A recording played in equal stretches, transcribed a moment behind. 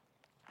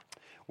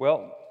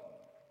Well,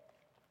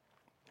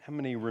 how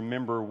many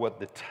remember what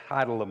the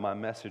title of my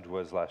message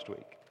was last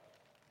week?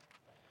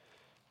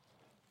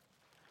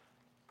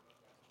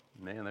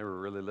 Man, they were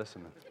really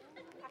listening.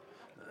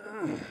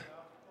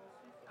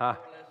 Huh?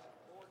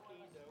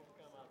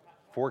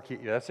 4 keys,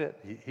 that's it.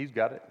 He's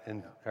got it.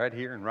 And right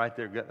here and right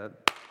there,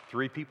 got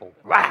 3 people.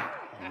 Wow!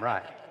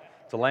 Right.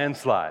 It's a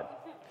landslide.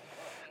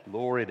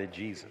 Glory to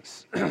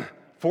Jesus.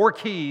 4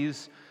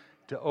 keys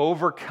to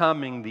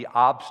overcoming the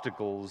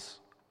obstacles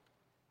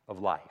of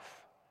life.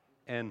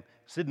 And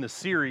it's in the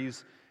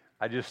series,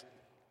 I just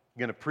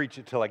going to preach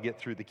it till I get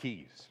through the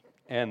keys.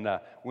 And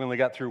we only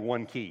got through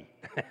 1 key.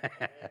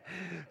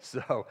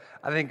 So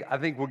I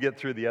think we'll get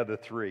through the other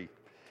 3.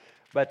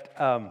 But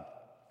I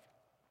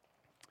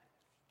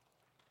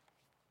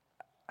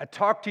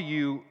talked to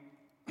you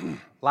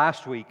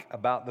last week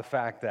about the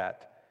fact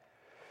that,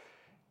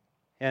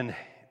 and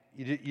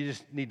you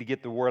just need to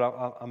get the word.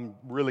 I'm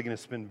really going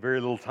to spend very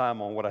little time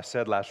on what I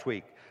said last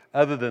week,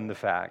 other than the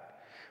fact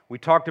we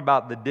talked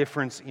about the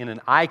difference in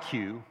an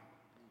IQ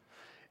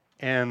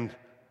and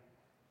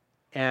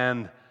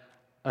an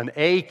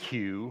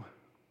AQ,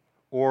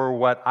 or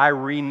what I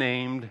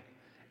renamed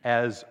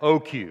as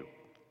OQ,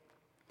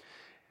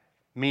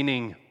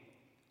 meaning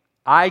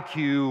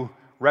IQ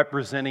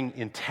representing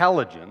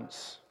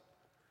intelligence,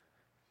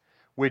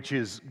 which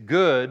is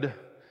good,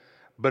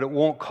 but it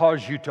won't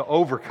cause you to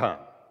overcome.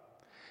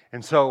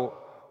 And so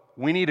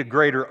we need a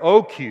greater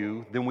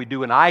OQ than we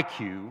do an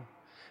IQ,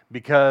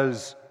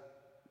 because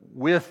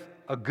with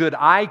a good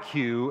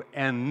IQ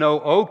and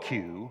no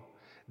OQ,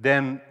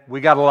 then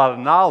we got a lot of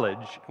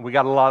knowledge, we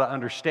got a lot of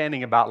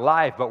understanding about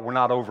life, but we're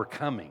not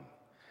overcoming.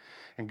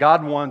 And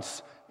God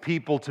wants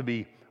people to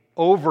be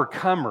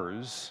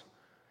overcomers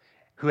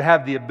who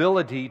have the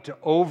ability to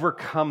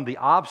overcome the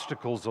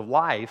obstacles of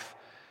life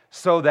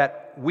so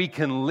that we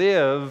can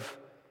live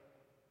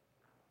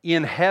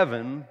in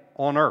heaven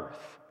on earth.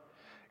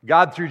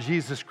 God, through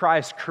Jesus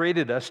Christ,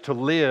 created us to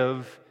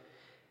live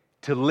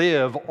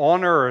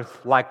on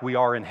earth like we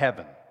are in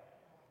heaven.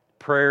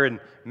 Prayer in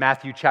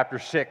Matthew chapter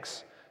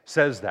 6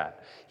 says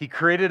that. He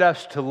created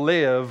us to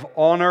live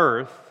on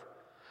earth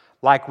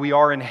like we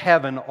are in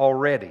heaven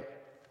already.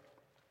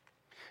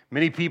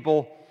 Many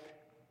people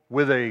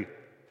with a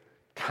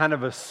kind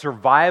of a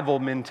survival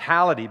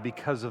mentality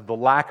because of the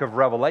lack of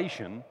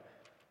revelation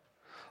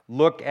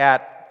look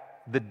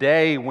at the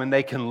day when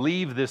they can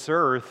leave this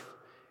earth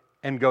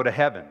and go to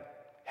heaven.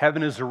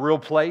 Heaven is a real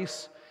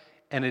place,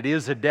 and it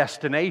is a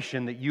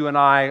destination that you and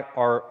I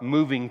are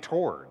moving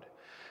toward.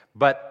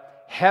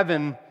 But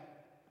heaven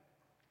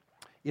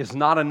is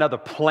not another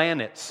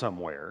planet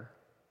somewhere.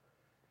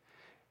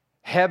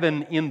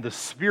 Heaven in the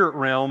spirit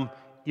realm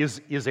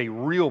is a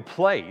real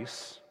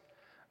place,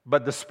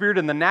 but the spirit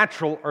and the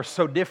natural are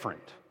so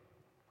different.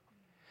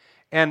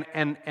 And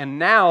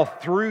now,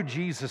 through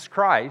Jesus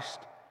Christ,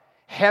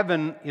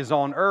 heaven is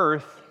on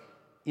earth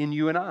in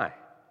you and I.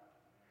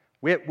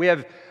 We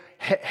have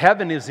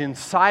heaven is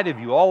inside of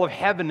you. All of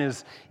heaven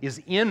is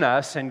in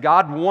us, and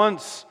God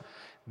wants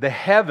the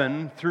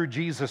heaven through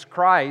Jesus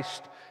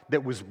Christ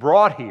that was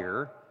brought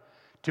here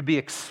to be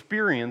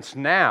experienced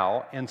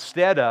now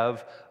instead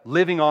of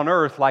living on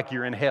earth like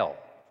you're in hell.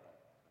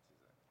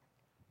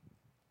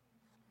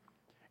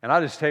 And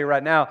I'll just tell you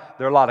right now,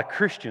 there are a lot of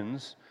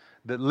Christians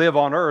that live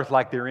on earth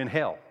like they're in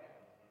hell.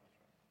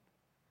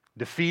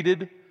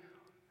 Defeated,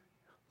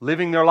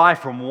 living their life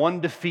from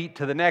one defeat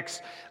to the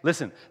next.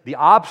 Listen, the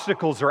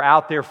obstacles are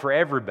out there for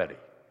everybody.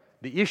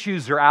 The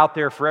issues are out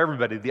there for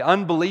everybody. The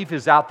unbelief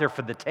is out there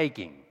for the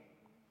taking.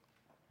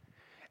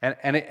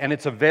 And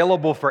it's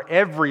available for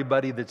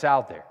everybody that's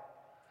out there.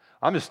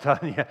 I'm just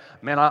telling you,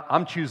 man,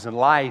 I'm choosing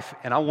life,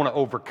 and I want to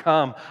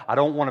overcome. I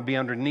don't want to be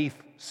underneath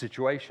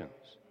situations.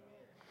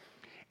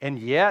 And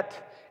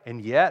yet,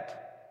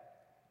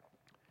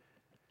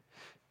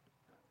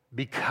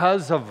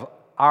 because of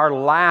our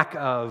lack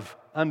of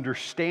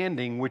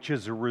understanding, which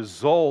is a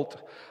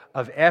result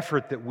of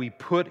effort that we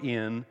put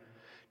in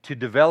to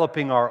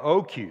developing our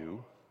OQ,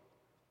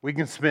 we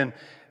can spend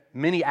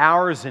many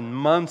hours and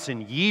months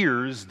and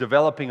years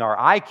developing our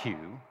IQ,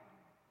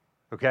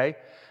 okay?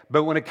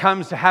 But when it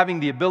comes to having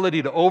the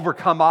ability to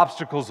overcome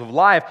obstacles of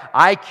life,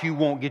 IQ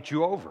won't get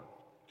you over.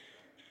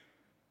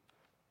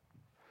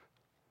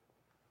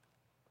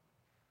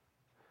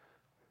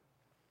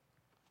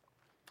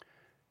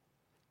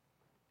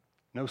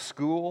 No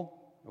school,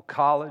 no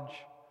college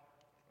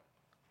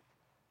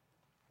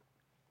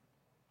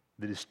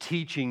that is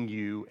teaching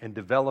you and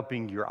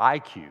developing your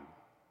IQ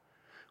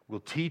will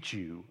teach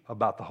you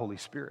about the Holy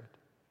Spirit.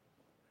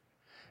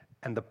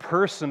 And the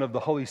person of the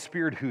Holy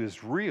Spirit who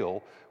is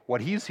real, what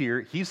he's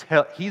here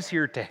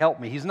to help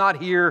me. He's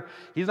not here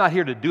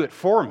to do it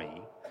for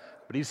me,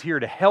 but he's here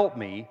to help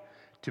me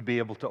to be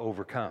able to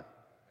overcome.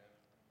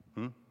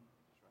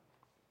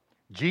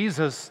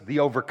 Jesus, the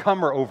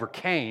overcomer,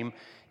 overcame.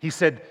 He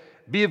said,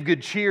 be of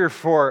good cheer,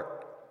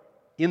 for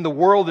in the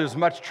world there's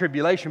much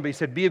tribulation, but he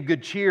said, be of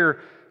good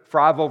cheer, for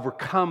I've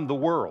overcome the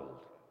world.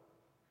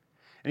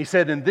 And he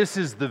said, and this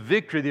is the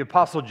victory, the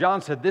Apostle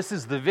John said, this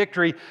is the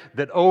victory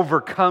that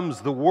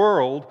overcomes the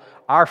world,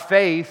 our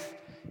faith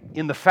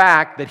in the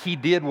fact that he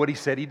did what he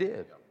said he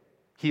did.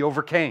 He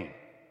overcame.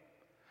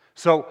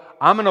 So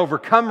I'm an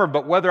overcomer,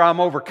 but whether I'm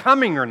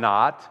overcoming or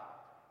not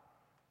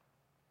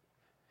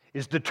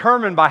is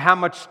determined by how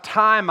much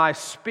time I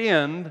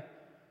spend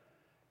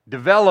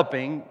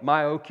developing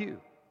my OQ.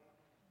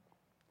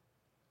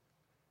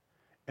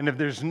 And if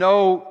there's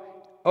no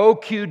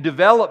OQ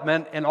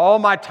development and all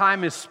my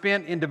time is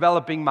spent in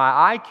developing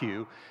my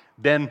IQ,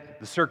 then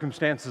the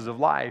circumstances of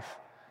life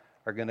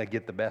are going to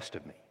get the best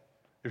of me.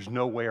 There's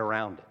no way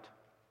around it.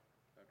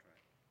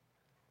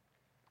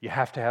 You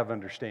have to have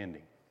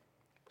understanding.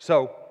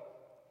 So,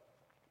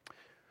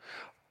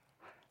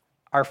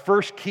 our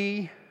first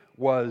key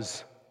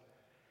was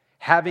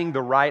having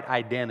the right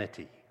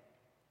identity.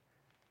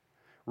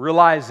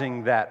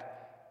 Realizing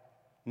that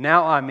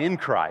now I'm in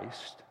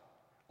Christ,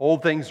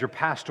 old things are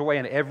passed away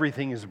and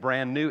everything is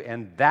brand new,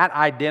 and that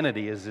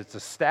identity, as it's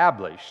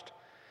established,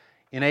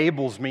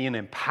 enables me and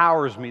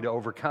empowers me to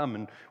overcome,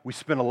 and we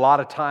spend a lot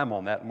of time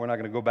on that, and we're not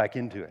going to go back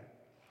into it.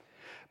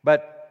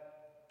 But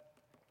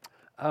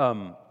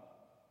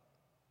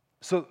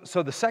so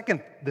the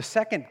second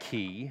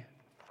key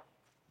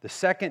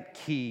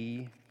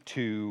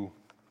to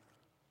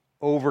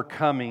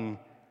overcoming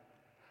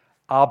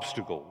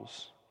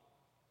obstacles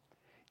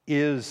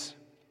is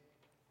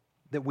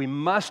that we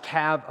must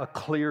have a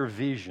clear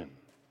vision.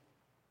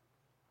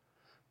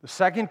 The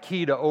second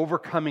key to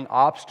overcoming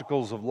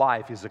obstacles of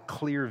life is a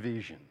clear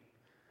vision.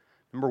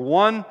 Number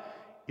one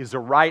is a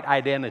right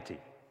identity.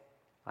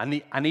 I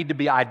need to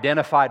be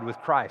identified with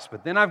Christ,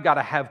 but then I've got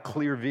to have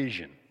clear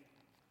vision.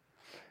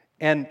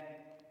 And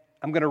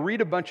I'm going to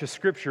read a bunch of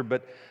scripture,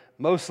 but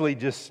mostly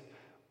just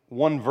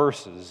one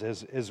verses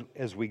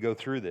as we go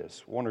through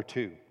this, one or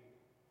two.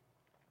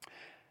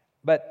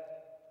 But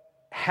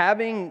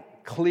having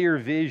clear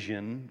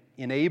vision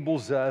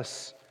enables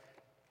us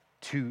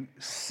to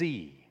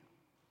see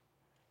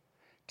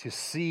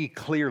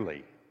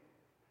clearly,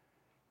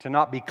 to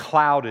not be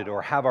clouded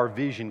or have our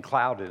vision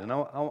clouded. And I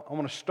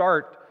want to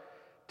start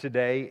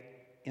today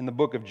in the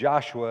book of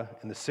Joshua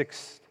in the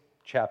 6th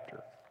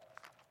chapter.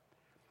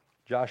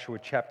 Joshua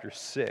chapter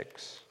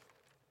 6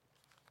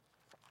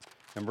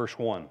 and verse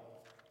 1.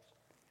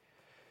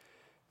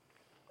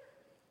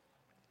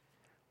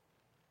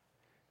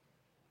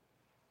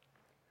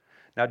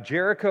 Now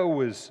Jericho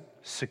was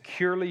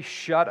securely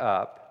shut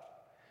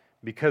up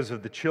because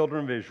of the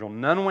children of Israel.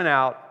 None went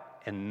out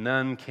and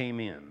none came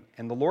in.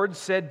 And the Lord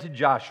said to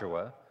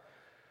Joshua,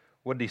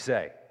 what did he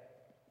say?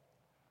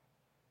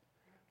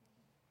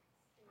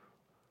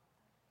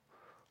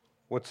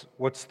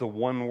 What's the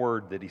one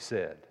word that he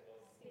said?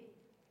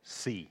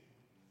 See.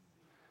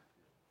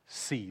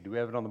 See. Do we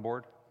have it on the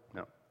board?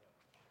 No.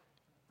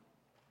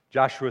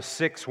 Joshua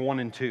 6, 1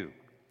 and 2.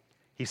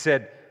 He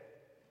said,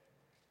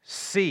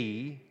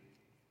 see,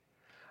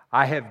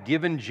 I have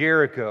given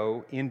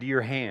Jericho into your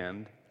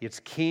hand,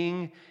 its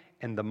king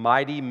and the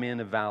mighty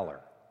men of valor.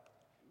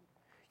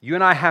 You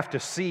and I have to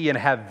see and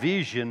have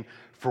vision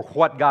for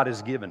what God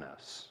has given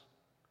us.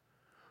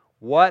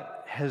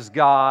 What has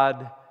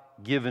God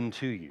given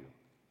to you?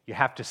 You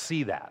have to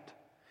see that.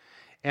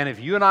 And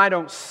if you and I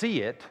don't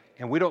see it,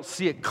 and we don't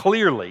see it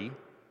clearly,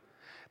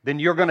 then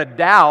you're going to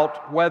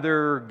doubt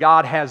whether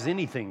God has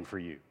anything for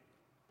you.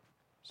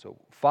 So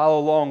follow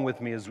along with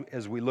me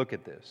as we look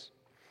at this.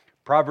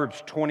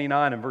 Proverbs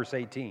 29 and verse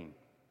 18.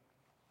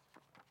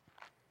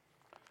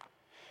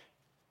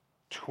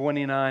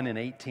 29 and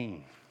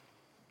 18.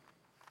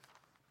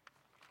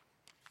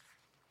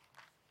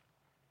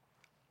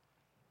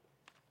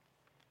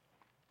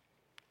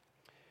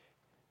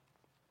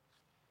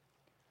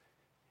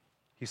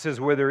 He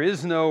says, where there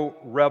is no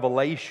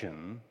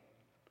revelation,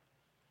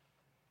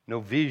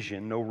 no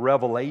vision, no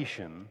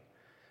revelation,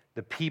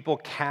 the people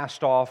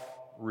cast off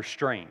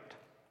restraint.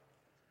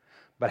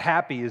 But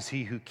happy is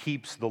he who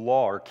keeps the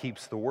law or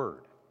keeps the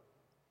word.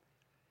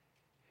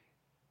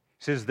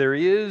 He says, where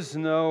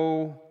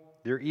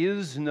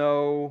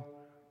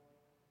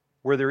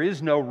there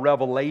is no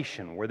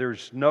revelation, where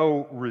there's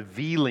no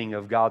revealing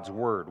of God's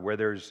word, where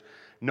there's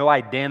no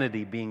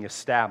identity being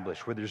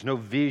established, where there's no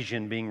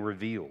vision being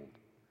revealed,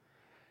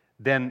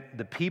 then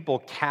the people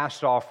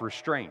cast off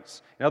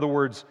restraints. In other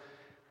words,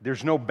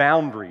 there's no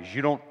boundaries.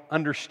 You don't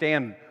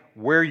understand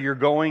where you're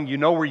going. You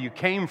know where you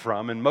came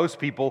from. And most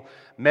people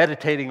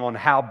meditating on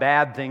how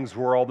bad things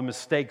were, all the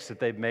mistakes that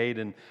they've made,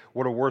 and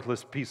what a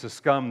worthless piece of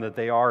scum that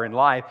they are in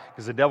life,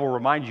 because the devil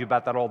reminds you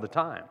about that all the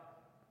time.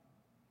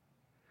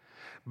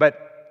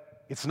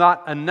 But it's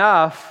not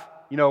enough,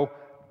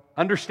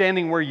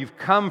 understanding where you've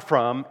come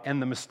from and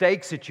the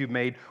mistakes that you've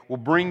made will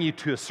bring you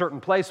to a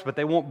certain place, but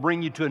they won't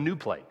bring you to a new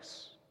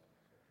place.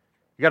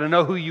 You got to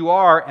know who you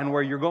are and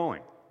where you're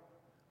going.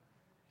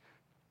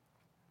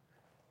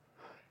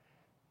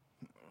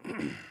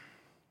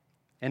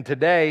 And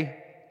today,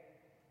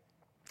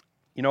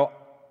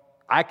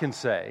 I can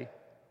say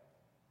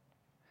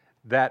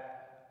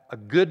that a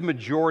good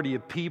majority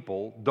of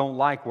people don't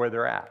like where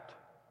they're at.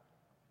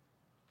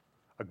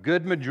 A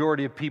good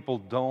majority of people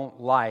don't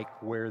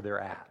like where they're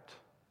at.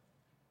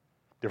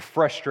 They're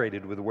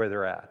frustrated with where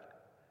they're at.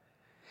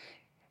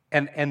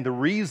 And the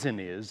reason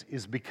is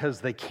because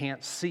they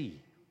can't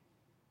see.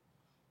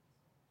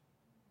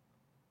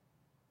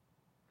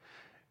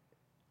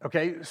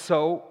 Okay,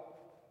 so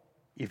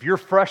if you're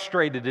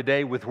frustrated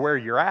today with where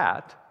you're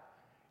at,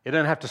 it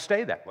doesn't have to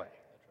stay that way.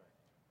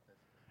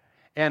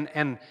 And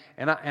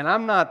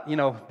I'm not,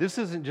 this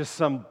isn't just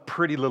some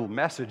pretty little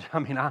message. I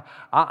mean,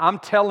 I'm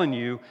telling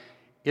you,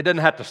 it doesn't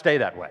have to stay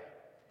that way.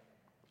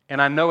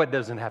 And I know it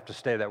doesn't have to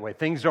stay that way.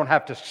 Things don't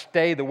have to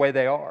stay the way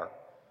they are.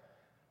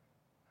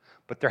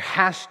 But there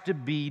has to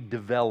be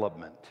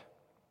development.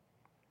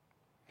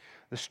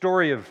 The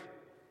story of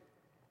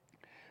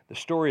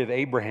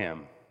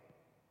Abraham.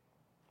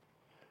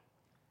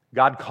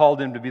 God called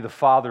him to be the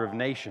father of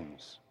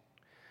nations,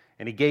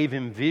 and He gave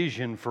him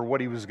vision for what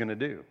he was going to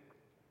do.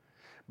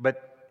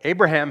 But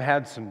Abraham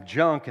had some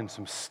junk and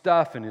some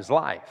stuff in his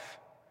life.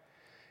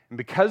 And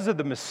because of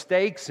the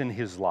mistakes in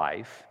his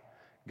life,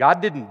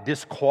 God didn't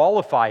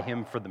disqualify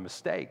him for the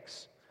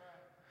mistakes.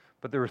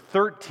 But there were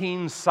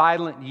 13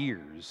 silent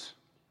years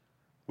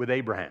with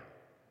Abraham.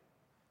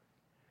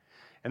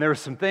 And there were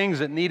some things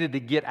that needed to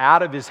get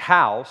out of his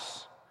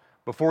house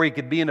before he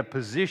could be in a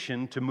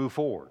position to move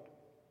forward.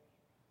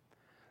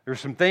 There's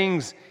some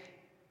things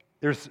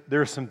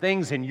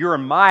in your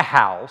and my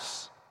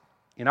house,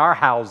 in our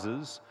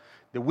houses,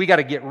 that we got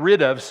to get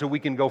rid of so we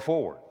can go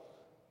forward.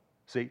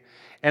 See?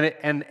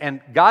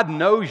 And God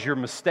knows your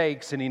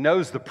mistakes, and He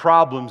knows the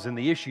problems and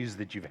the issues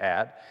that you've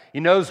had. He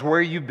knows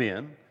where you've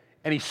been,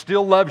 and He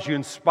still loves you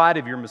in spite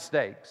of your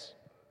mistakes.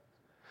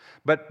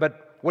 But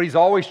what He's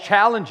always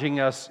challenging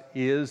us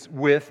is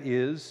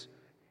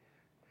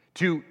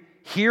to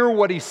hear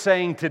what He's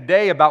saying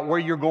today about where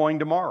you're going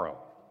tomorrow.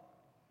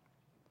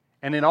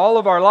 And in all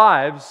of our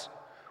lives,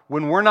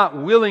 when we're not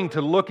willing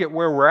to look at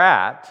where we're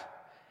at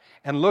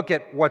and look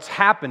at what's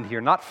happened here,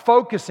 not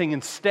focusing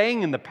and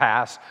staying in the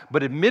past,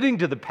 but admitting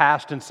to the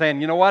past and saying,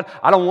 you know what,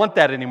 I don't want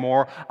that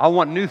anymore. I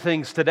want new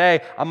things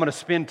today. I'm going to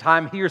spend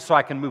time here so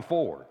I can move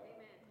forward.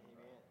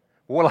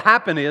 What will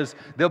happen is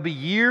there'll be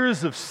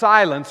years of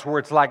silence where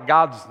it's like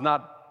God's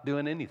not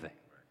doing anything.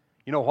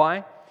 You know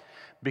why?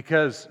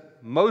 Because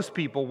most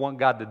people want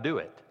God to do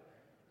it.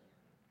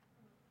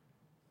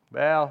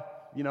 Well,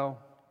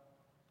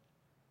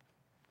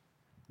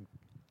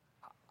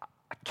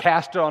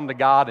 cast it on to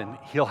God and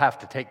He'll have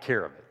to take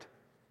care of it.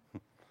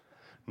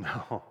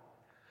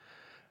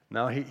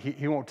 No,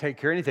 he won't take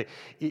care of anything.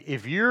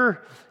 If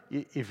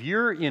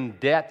you're in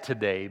debt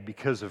today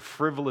because of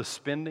frivolous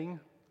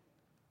spending,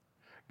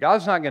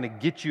 God's not going to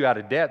get you out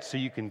of debt so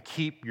you can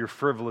keep your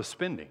frivolous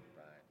spending.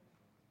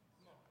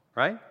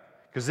 Right?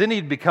 Because then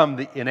He'd become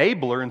the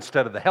enabler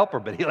instead of the helper,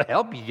 but He'll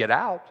help you get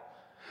out.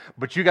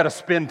 But you've got to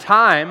spend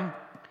time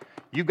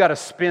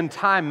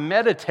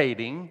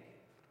meditating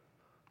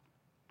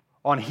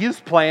on His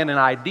plan and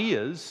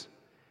ideas.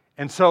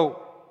 And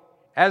so,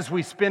 as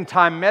we spend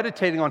time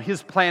meditating on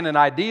His plan and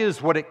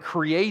ideas, what it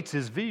creates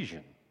is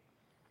vision.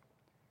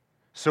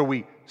 So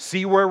we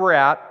see where we're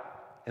at,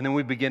 and then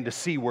we begin to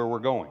see where we're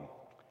going.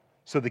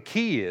 So the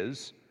key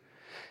is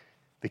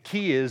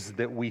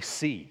that we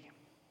see.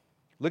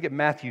 Look at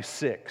Matthew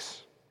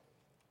 6.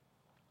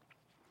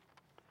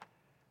 I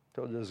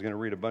told you I was going to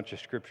read a bunch of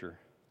scripture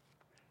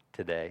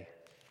today.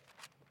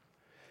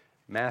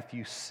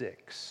 Matthew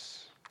 6.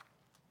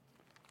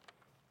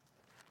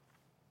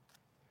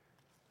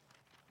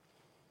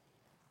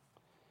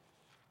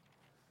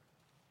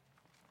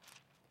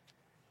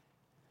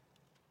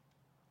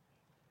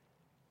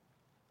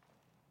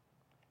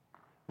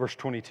 Verse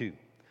 22,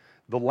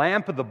 the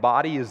lamp of the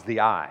body is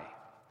the eye.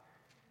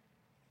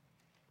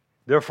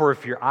 Therefore,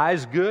 if your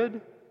eye's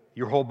good,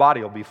 your whole body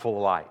will be full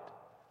of light.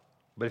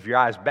 But if your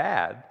eye's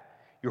bad,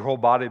 your whole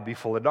body will be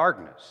full of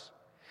darkness.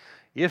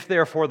 If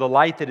therefore the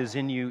light that is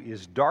in you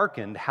is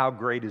darkened, how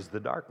great is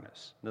the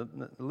darkness? Now,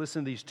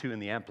 listen to these two in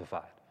the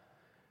Amplified.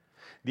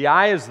 The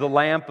eye is the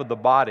lamp of the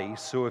body,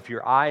 so if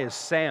your eye is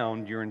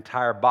sound, your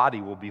entire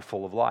body will be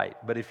full of light.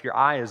 But if your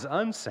eye is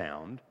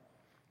unsound,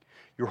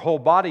 your whole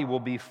body will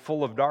be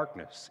full of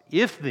darkness.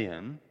 If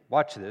then,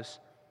 watch this,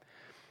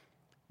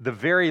 the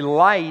very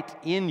light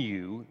in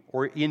you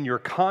or in your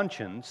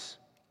conscience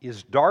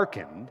is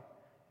darkened,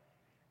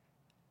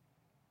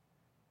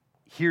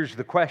 here's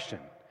the question.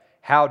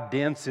 How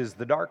dense is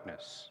the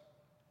darkness?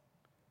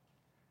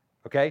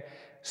 Okay?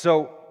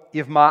 So,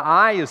 if my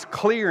eye is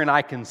clear and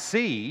I can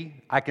see,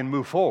 I can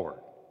move forward.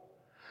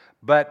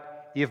 But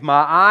if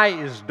my eye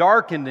is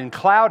darkened and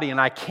cloudy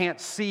and I can't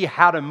see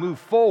how to move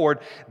forward,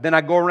 then I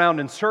go around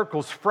in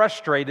circles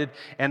frustrated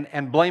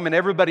and blaming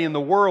everybody in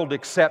the world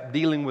except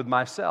dealing with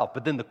myself.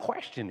 But then the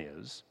question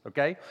is,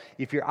 okay,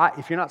 if you're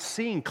not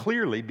seeing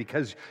clearly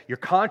because your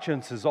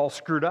conscience is all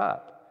screwed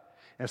up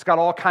and it's got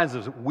all kinds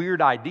of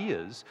weird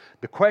ideas,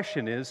 the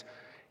question is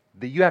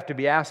that you have to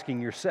be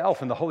asking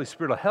yourself, and the Holy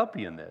Spirit will help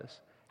you in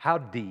this, how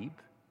deep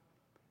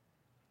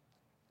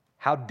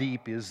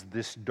is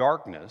this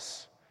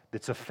darkness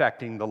that's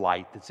affecting the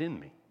light that's in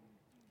me?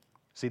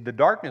 See, the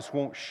darkness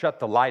won't shut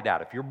the light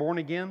out. If you're born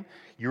again,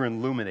 you're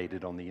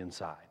illuminated on the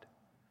inside.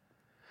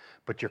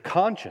 But your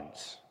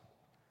conscience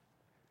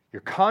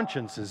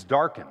is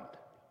darkened.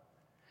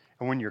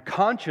 And when your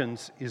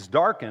conscience is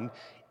darkened,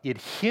 it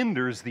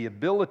hinders the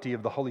ability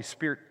of the Holy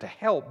Spirit to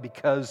help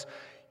because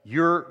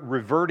you're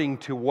reverting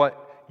to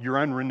what your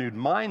unrenewed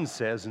mind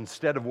says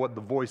instead of what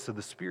the voice of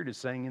the Spirit is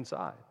saying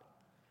inside.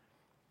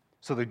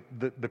 So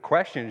the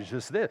question is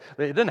just this.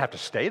 It doesn't have to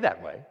stay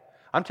that way.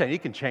 I'm telling you,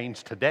 it can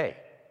change today,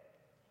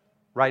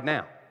 right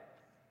now.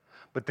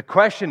 But the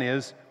question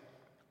is,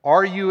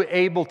 are you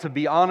able to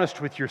be honest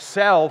with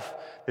yourself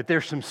that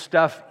there's some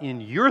stuff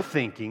in your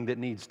thinking that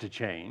needs to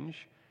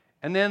change?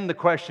 And then the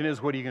question is,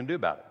 what are you going to do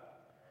about it?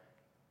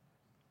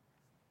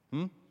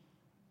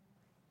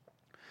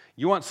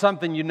 You want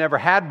something you never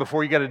had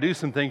before, you got to do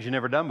some things you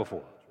never done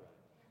before.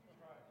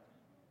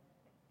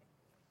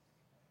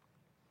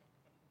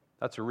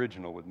 That's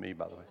original with me,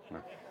 by the way.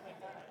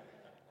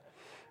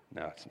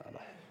 No, it's not.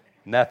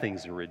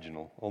 Nothing's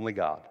original, only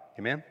God.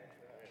 Amen?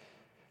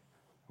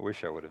 I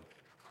wish I would have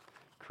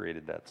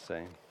created that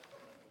saying.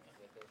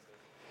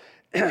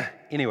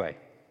 Anyway.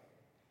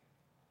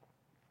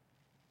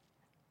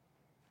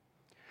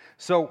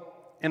 So,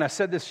 and I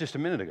said this just a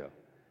minute ago.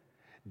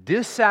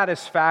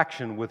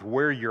 Dissatisfaction with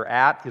where you're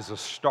at is a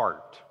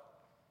start,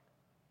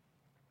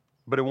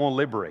 but it won't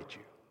liberate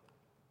you.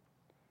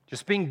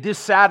 Just being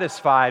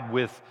dissatisfied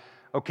with,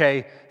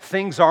 okay,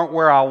 things aren't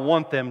where I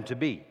want them to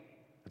be.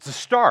 It's a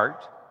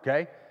start,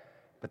 okay?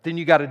 But then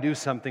you got to do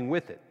something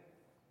with it.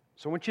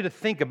 So I want you to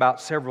think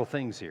about several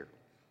things here.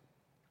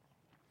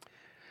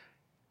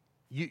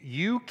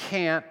 You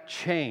can't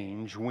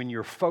change when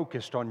you're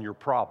focused on your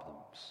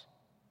problems.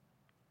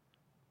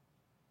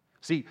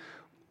 See,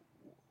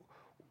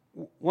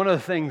 one of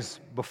the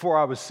things before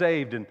I was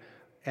saved,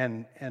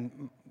 and a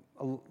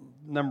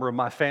number of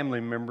my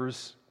family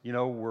members, you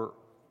know, were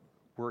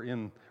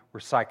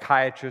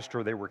psychiatrists,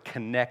 or they were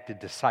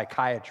connected to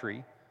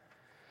psychiatry,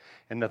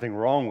 and nothing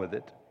wrong with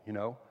it, you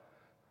know.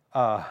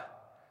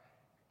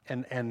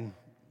 And a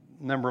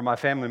number of my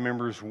family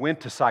members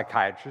went to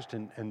psychiatrists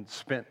and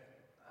spent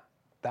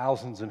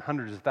thousands and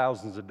hundreds of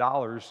thousands of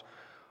dollars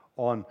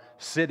on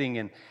sitting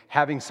and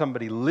having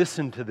somebody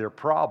listen to their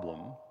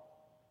problem,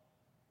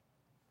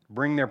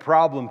 bring their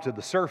problem to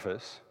the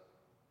surface,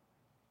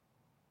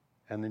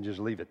 and then just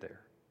leave it there.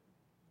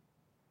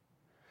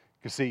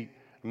 You see,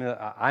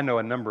 I know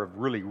a number of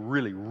really,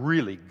 really,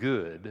 really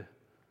good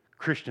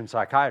Christian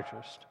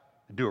psychiatrists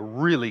that do a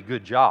really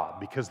good job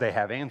because they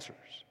have answers.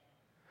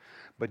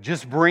 But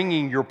just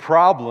bringing your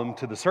problem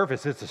to the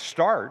surface, it's a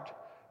start,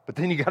 but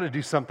then you got to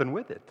do something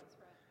with it.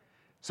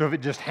 So if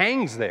it just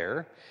hangs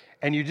there,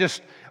 and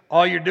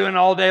all you're doing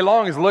all day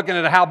long is looking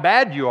at how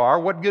bad you are,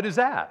 what good is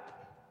that?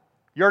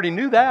 You already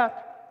knew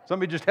that.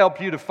 Somebody just helped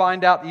you to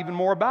find out even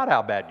more about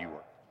how bad you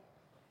were.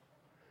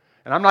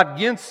 And I'm not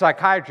against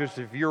psychiatrists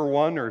if you're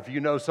one or if you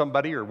know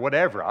somebody or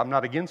whatever. I'm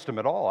not against them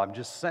at all. I'm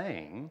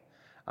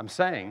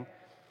saying,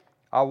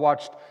 I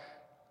watched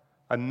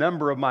a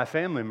number of my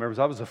family members.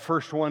 I was the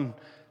first one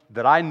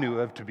that I knew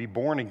of to be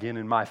born again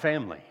in my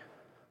family.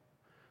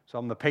 So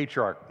I'm the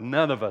patriarch.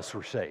 None of us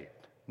were saved.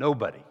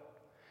 Nobody.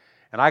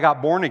 And I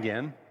got born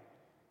again,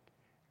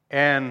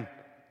 and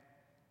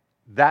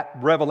that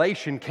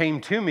revelation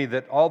came to me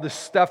that all this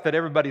stuff that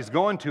everybody's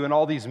going to and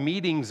all these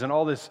meetings and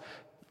all this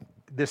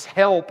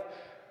help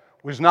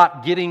was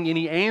not getting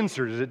any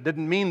answers. It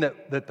didn't mean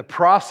that the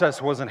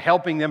process wasn't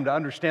helping them to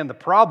understand the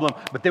problem,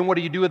 but then what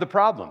do you do with the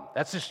problem?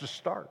 That's just a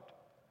start.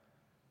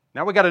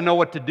 Now we got to know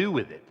what to do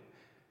with it.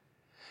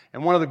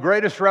 And one of the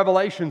greatest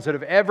revelations that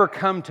have ever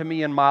come to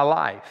me in my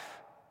life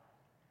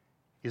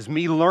is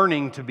me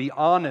learning to be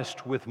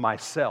honest with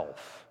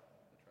myself.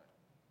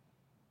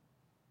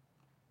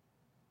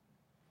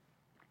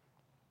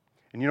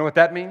 And you know what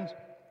that means?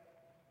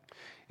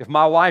 If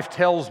my wife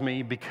tells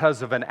me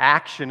because of an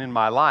action in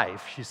my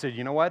life, she said,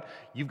 you know what?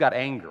 You've got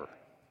anger.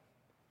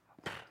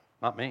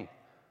 Not me.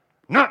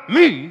 Not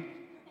me!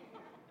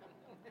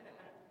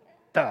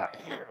 I'm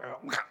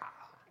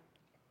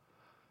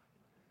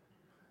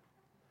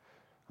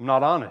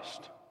not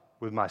honest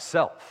with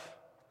myself.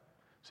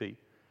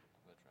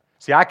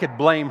 See, I could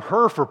blame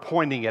her for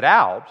pointing it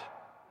out,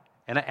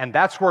 and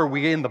that's where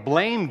we get in the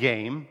blame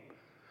game,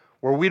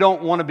 where we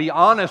don't want to be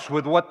honest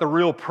with what the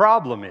real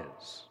problem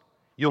is.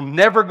 You'll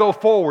never go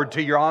forward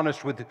till you're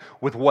honest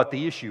with what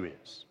the issue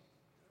is.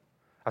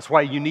 That's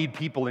why you need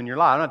people in your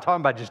life. I'm not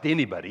talking about just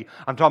anybody.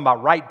 I'm talking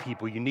about right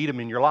people. You need them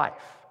in your life.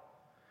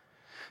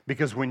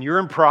 Because when you're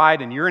in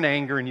pride and you're in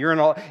anger and you're in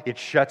all, it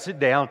shuts it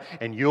down.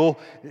 And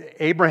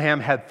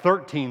Abraham had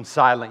 13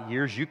 silent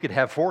years. You could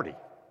have 40.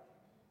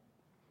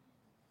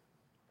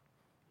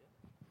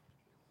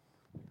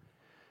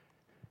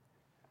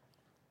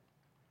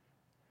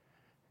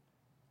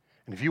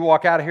 And if you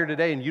walk out of here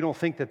today and you don't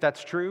think that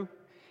that's true,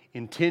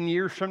 in 10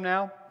 years from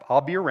now,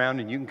 I'll be around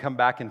and you can come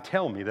back and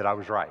tell me that I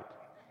was right.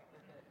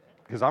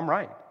 Because I'm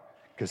right.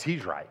 Because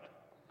he's right.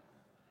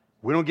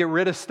 We don't get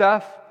rid of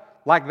stuff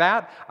like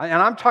that. And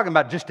I'm talking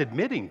about just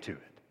admitting to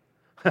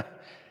it.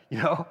 you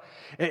know?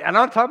 And I'm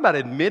not talking about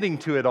admitting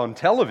to it on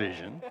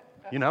television,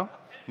 you know?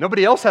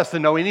 Nobody else has to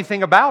know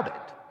anything about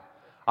it.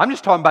 I'm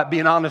just talking about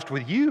being honest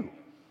with you.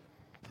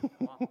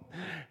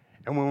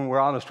 And when we're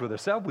honest with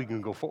ourselves, we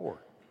can go forward.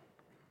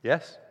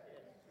 Yes?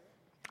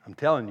 I'm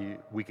telling you,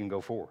 we can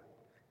go forward.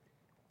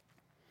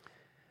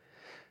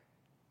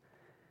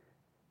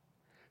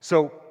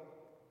 So,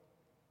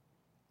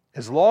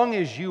 as long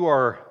as you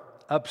are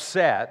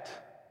upset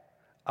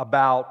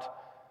about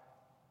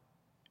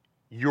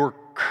your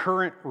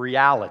current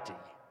reality,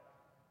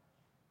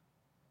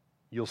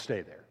 you'll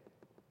stay there.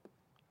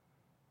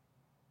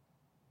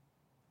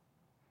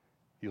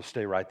 You'll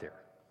stay right there.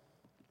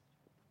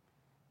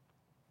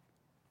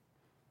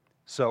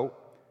 So,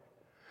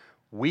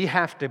 we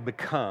have to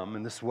become,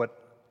 and this is what,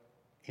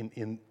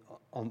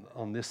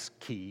 on this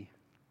key,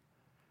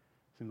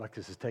 seems like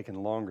this is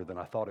taking longer than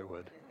I thought it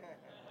would.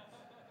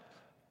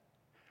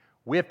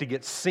 We have to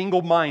get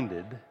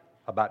single-minded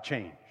about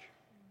change.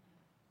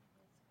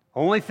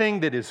 Only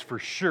thing that is for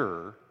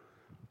sure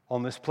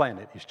on this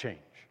planet is change.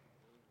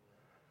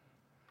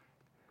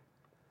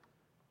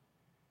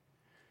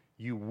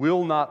 You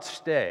will not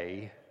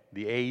stay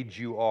the age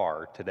you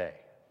are today.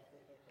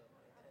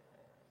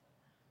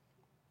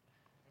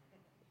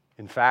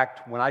 In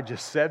fact, when I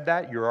just said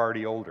that, you're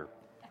already older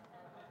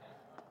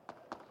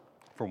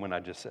from when I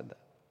just said that.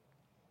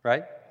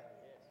 Right?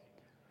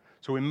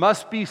 So we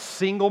must be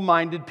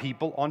single-minded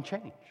people on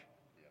change.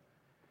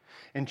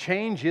 And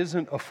change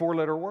isn't a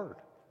four-letter word.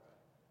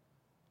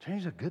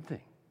 Change is a good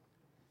thing.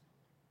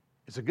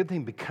 It's a good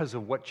thing because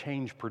of what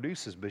change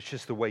produces, but it's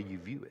just the way you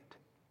view it.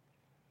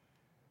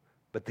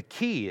 But the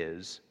key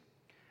is,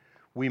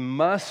 we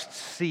must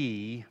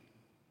see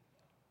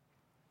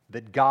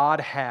that God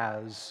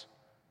has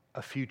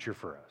a future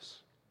for us.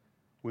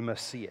 We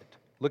must see it.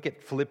 Look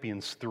at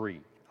Philippians 3.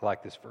 I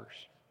like this verse.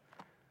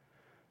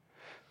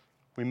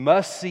 We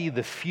must see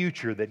the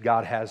future that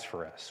God has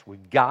for us.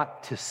 We've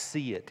got to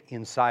see it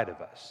inside of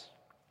us.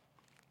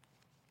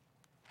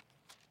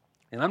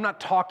 And I'm not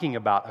talking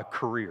about a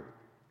career.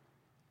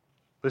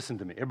 Listen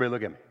to me. Everybody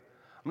look at me.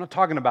 I'm not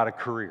talking about a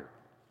career.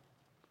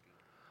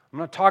 I'm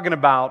not talking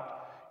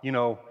about,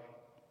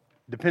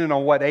 depending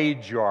on what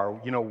age you are,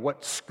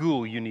 what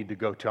school you need to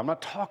go to. I'm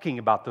not talking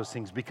about those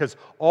things, because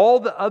all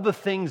the other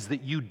things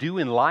that you do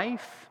in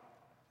life,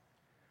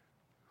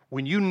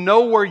 when you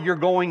know where you're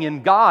going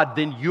in God,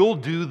 then you'll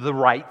do the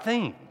right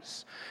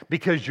things,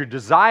 because your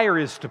desire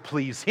is to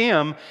please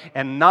Him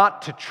and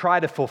not to try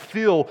to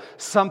fulfill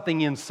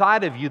something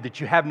inside of you that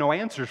you have no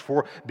answers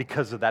for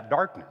because of that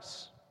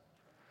darkness.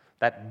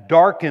 That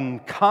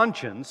darkened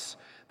conscience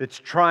that's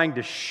trying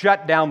to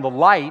shut down the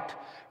light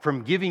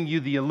from giving you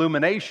the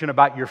illumination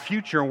about your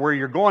future and where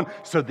you're going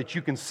so that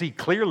you can see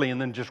clearly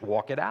and then just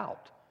walk it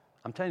out.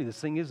 I'm telling you, this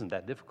thing isn't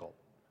that difficult.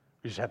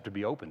 You just have to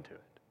be open to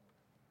it.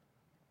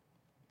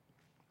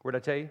 Where did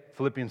I tell you?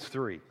 Philippians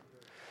 3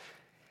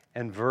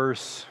 and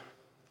verse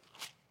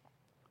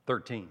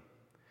 13.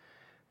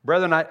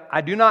 Brethren,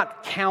 I do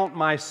not count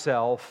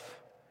myself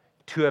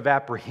to have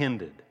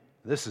apprehended.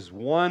 This is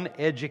one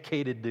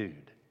educated dude.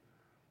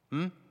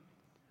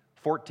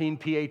 14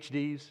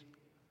 PhDs.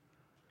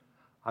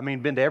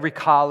 Been to every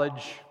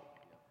college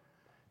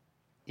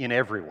in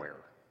everywhere.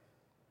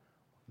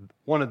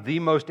 One of the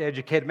most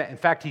educated men. In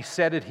fact, he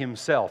said it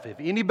himself. If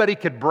anybody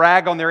could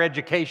brag on their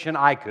education,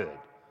 I could.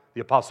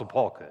 The Apostle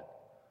Paul could.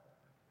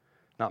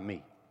 Not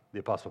me, the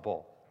Apostle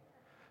Paul.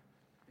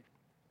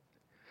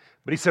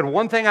 But he said,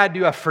 one thing I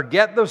do, I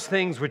forget those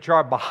things which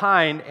are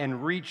behind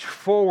and reach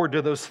forward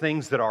to those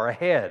things that are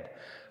ahead.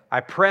 I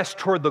press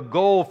toward the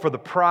goal for the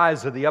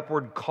prize of the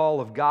upward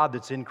call of God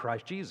that's in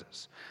Christ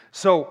Jesus.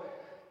 So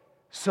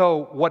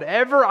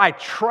whatever I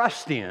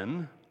trust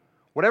in,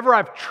 whatever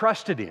I've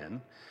trusted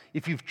in,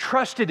 if you've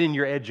trusted in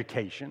your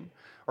education,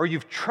 or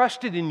you've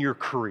trusted in your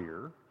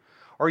career,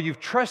 or you've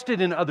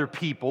trusted in other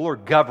people or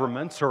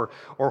governments or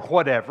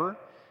whatever,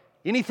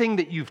 anything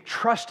that you've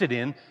trusted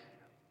in,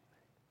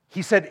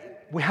 he said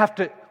we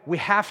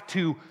have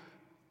to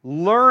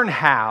learn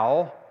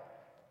how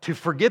to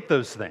forget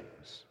those things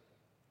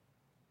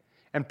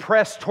and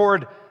press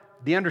toward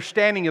the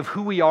understanding of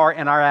who we are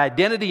and our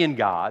identity in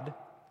God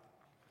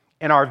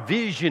and our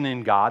vision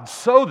in God,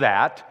 so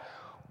that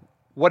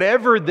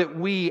whatever that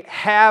we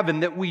have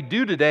and that we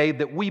do today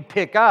that we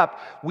pick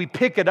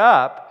it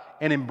up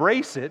and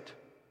embrace it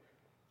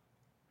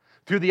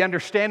through the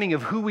understanding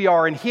of who we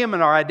are in Him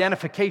and our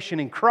identification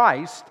in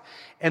Christ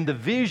and the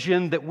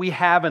vision that we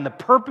have and the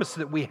purpose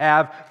that we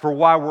have for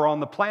why we're on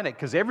the planet,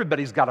 because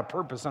everybody's got a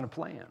purpose and a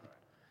plan.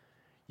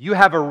 You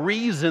have a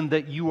reason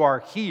that you are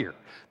here.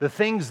 The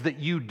things that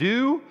you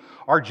do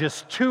are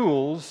just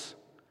tools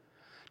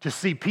to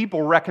see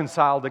people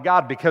reconciled to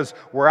God, because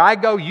where I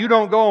go, you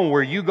don't go, and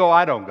where you go,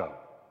 I don't go.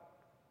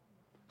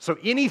 So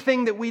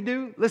anything that we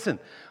do, listen,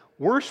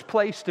 worst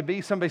place to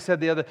be, somebody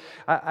said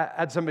I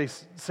had somebody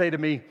say to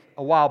me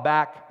a while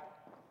back,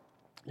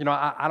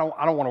 I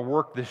don't want to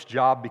work this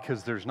job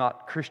because there's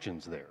not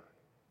Christians there.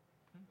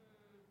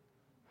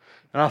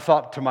 And I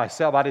thought to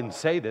myself, I didn't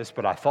say this,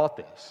 but I thought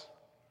this.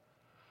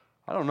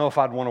 I don't know if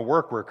I'd want to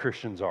work where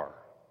Christians are.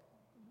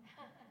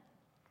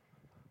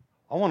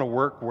 I want to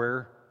work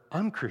where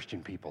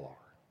unchristian people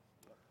are,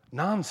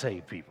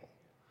 non-saved people.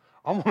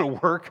 I want to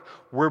work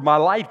where my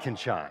light can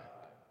shine.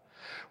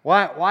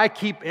 Why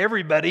keep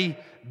everybody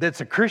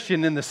that's a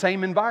Christian in the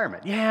same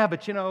environment? Yeah,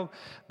 but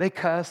they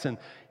cuss, and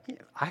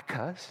I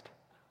cussed.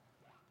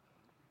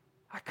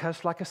 I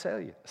cussed like a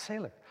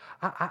sailor.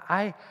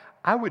 I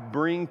would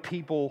bring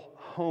people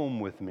home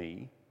with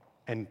me,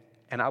 and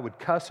I would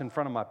cuss in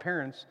front of my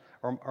parents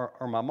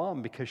or my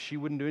mom because she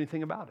wouldn't do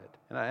anything about it.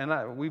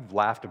 And we've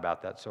laughed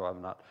about that, so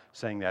I'm not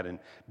saying that in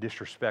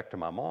disrespect to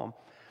my mom.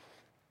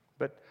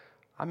 But,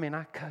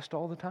 I cussed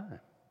all the time.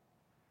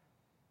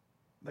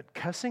 But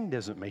cussing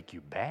doesn't make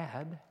you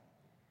bad.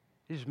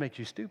 It just makes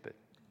you stupid.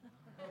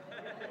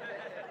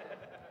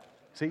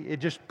 See, it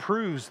just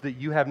proves that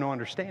you have no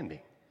understanding.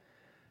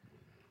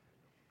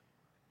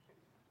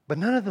 But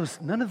none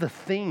of the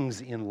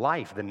things in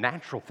life, the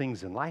natural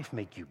things in life,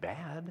 make you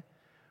bad.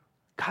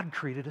 God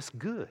created us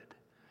good.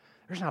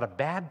 There's not a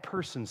bad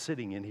person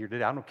sitting in here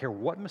today. I don't care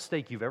what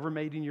mistake you've ever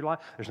made in your life.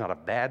 There's not a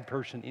bad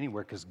person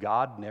anywhere because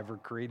God never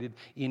created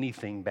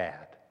anything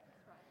bad.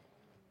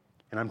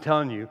 And I'm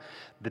telling you,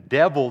 the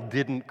devil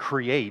didn't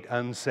create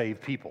unsaved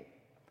people.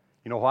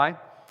 You know why?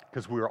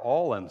 Because we are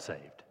all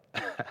unsaved.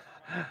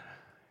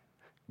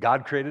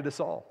 God created us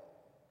all.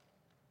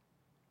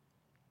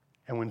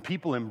 And when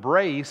people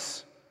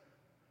embrace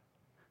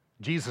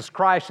Jesus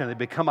Christ and they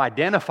become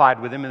identified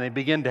with Him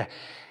and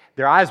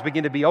their eyes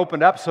begin to be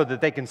opened up so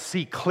that they can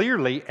see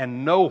clearly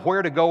and know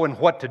where to go and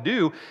what to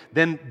do,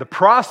 then the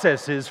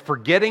process is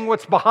forgetting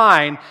what's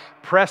behind,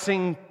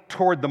 pressing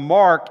toward the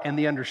mark and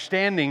the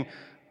understanding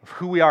of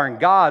who we are in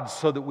God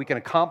so that we can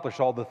accomplish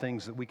all the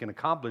things that we can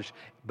accomplish,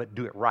 but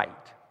do it right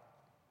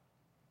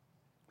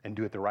and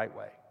do it the right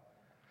way.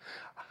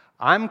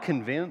 I'm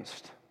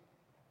convinced,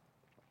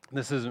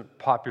 this isn't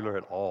popular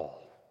at all,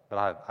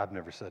 but I've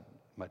never said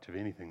much of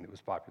anything that was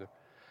popular.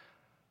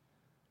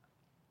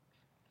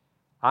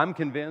 I'm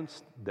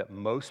convinced that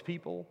most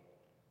people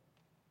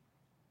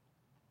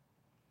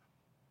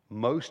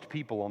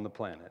on the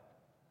planet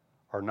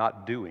are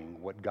not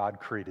doing what God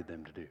created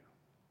them to do.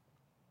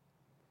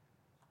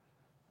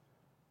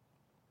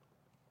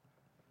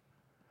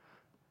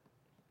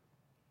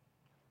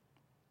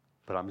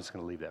 But I'm just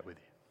going to leave that with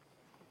you.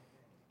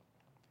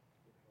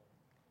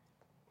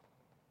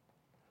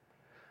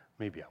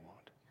 Maybe I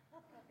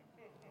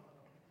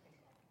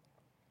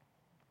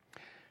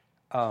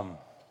won't.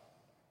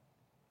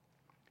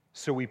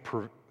 So we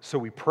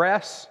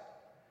press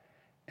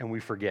and we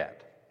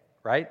forget,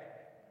 right?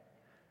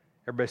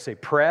 Everybody say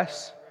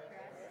press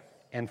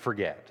and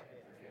forget.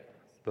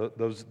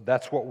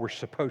 That's what we're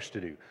supposed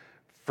to do.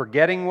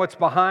 Forgetting what's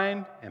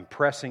behind and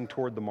pressing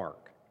toward the mark.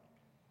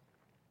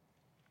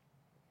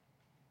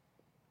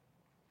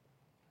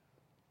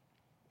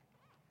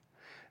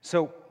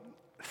 So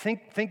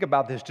think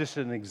about this just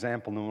as an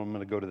example, and then I'm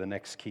going to go to the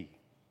next key.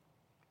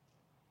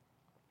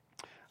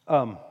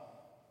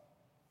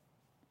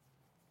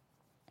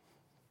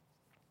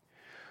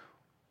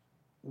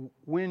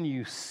 When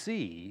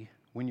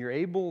you're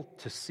able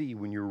to see,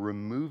 when you're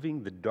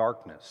removing the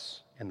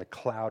darkness and the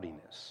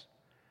cloudiness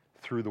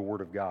through the Word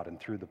of God and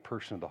through the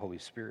person of the Holy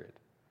Spirit,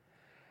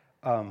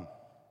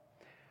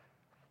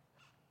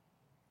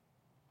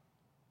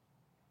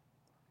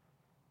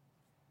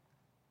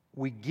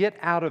 we get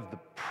out of the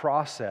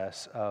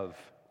process of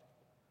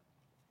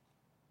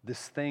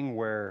this thing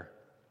where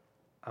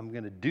I'm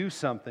going to do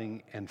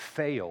something and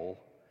fail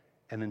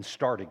and then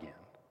start again.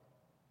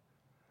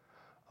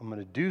 I'm going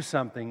to do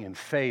something and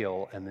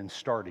fail and then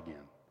start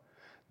again.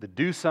 The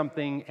do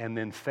something and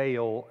then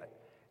fail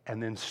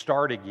and then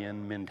start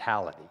again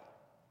mentality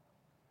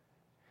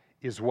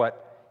is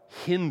what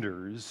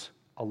hinders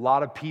a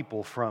lot of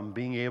people from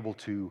being able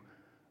to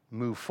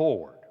move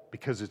forward,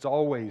 because it's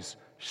always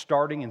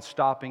starting and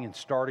stopping and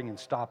starting and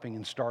stopping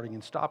and starting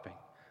and stopping.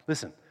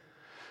 Listen,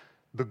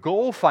 the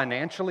goal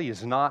financially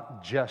is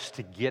not just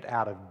to get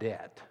out of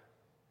debt.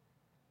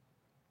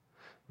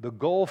 The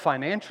goal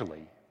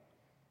financially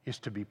is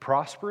to be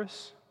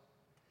prosperous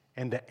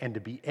and to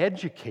be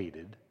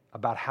educated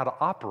about how to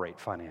operate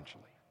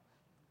financially.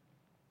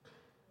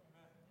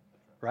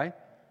 Right?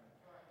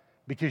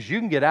 Because you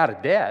can get out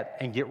of debt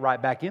and get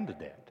right back into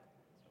debt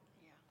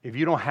if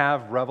you don't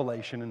have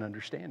revelation and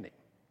understanding.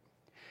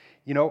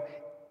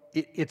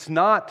 It's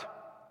not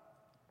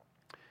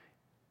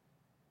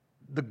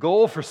the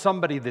goal for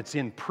somebody that's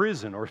in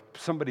prison or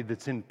somebody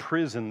that's in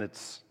prison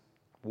that's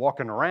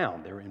walking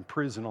around. They're in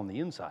prison on the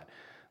inside.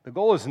 The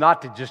goal is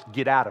not to just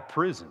get out of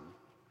prison.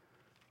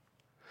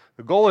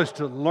 The goal is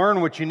to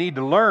learn what you need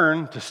to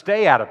learn to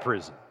stay out of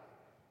prison.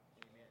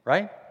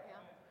 Right? Yeah.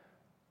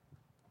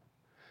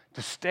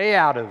 To stay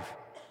out of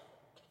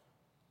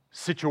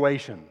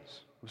situations.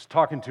 I was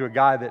talking to a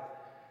guy that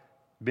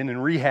had been in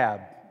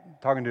rehab,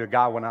 talking to a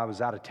guy when I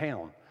was out of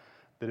town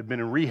that had been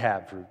in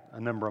rehab for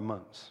a number of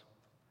months,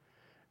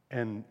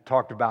 and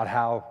talked about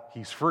how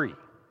he's free.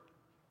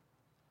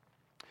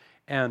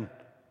 And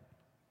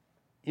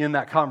in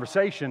that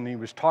conversation, he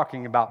was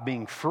talking about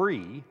being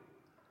free.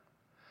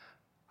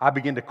 I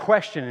began to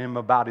question him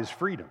about his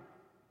freedom.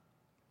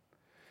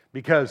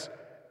 Because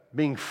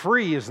being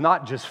free is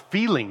not just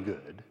feeling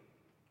good.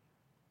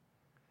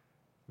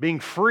 Being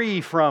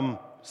free from,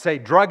 say,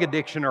 drug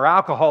addiction or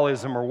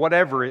alcoholism or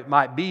whatever it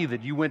might be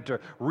that you went to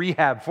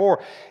rehab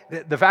for,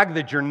 the fact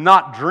that you're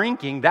not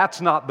drinking,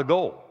 that's not the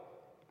goal.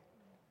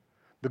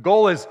 The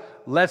goal is,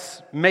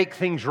 let's make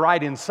things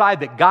right inside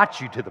that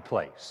got you to the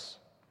place.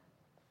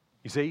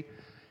 You see?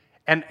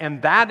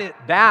 And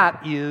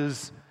that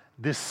is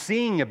this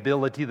seeing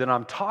ability that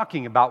I'm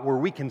talking about, where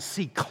we can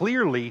see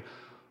clearly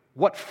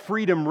what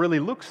freedom really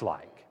looks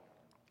like.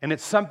 And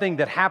it's something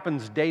that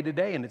happens day to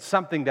day, and it's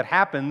something that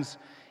happens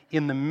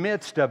in the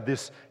midst of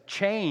this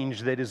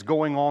change that is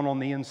going on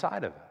the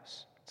inside of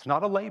us. It's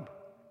not a labor.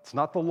 It's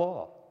not the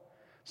law.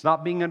 It's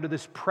not being under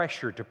this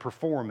pressure to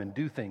perform and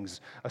do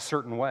things a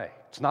certain way.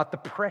 It's not the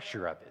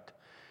pressure of it.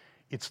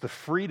 It's the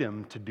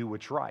freedom to do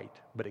what's right,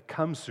 but it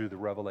comes through the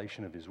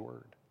revelation of His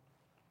Word.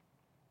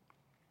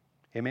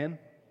 Amen?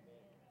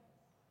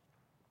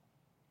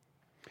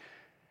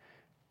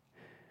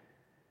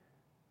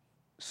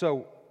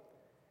 So,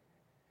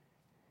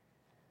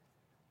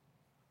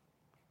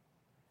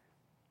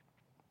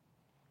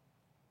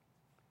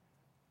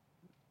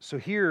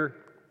 here,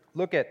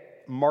 look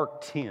at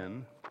Mark 10,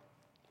 and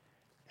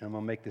I'm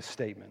going to make this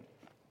statement.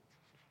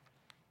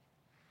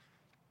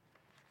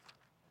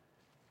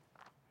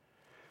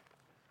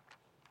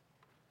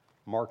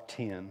 Mark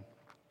 10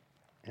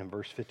 and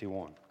verse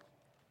 51.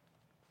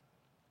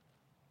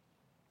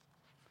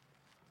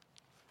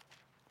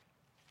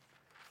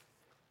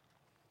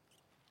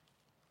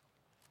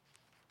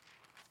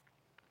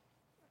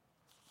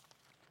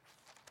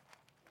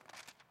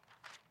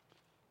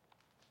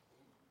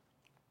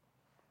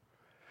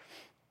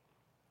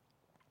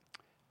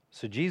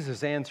 So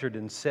Jesus answered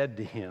and said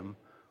to him,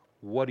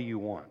 "What do you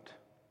want?"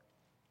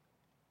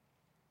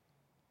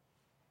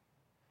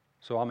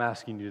 So I'm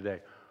asking you today,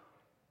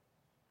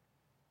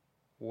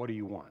 what do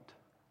you want?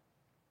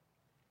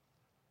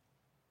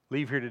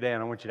 Leave here today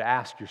and I want you to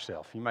ask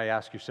yourself. You might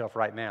ask yourself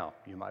right now.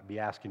 You might be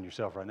asking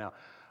yourself right now,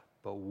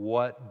 but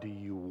what do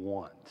you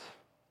want?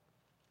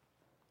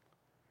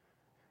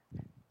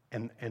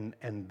 And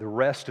the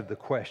rest of the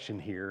question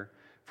here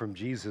from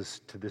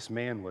Jesus to this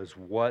man was,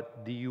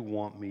 what do you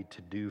want me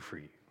to do for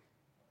you?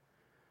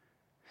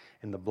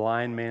 And the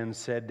blind man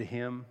said to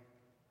him,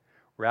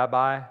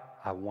 Rabbi,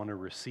 I want to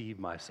receive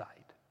my sight.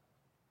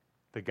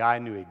 The guy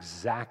knew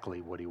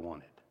exactly what he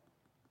wanted.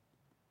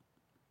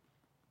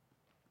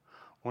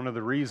 One of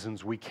the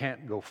reasons we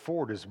can't go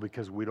forward is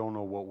because we don't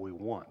know what we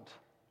want.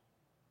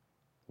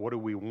 What do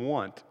we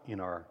want in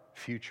our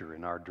future,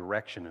 in our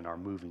direction, in our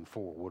moving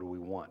forward? What do we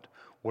want?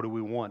 What do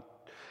we want?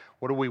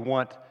 What do we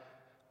want?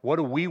 What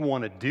do we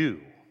want to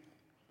do?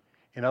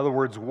 In other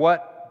words,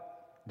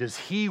 what does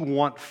He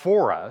want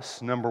for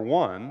us, number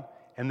one,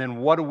 and then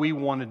what do we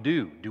want to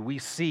do? Do we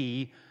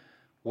see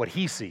what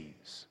He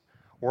sees?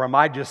 Or am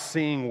I just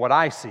seeing what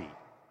I see?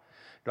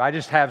 Do I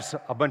just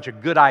have a bunch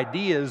of good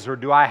ideas, or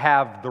do I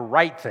have the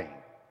right thing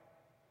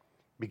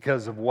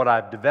because of what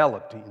I've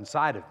developed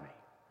inside of me?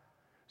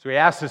 So he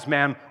asked this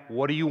man,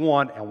 what do you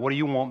want, and what do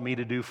you want me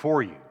to do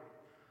for you?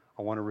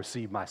 I want to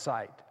receive my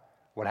sight.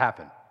 What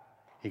happened?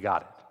 He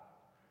got it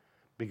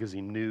because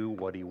he knew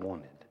what he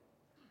wanted.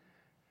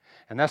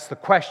 And that's the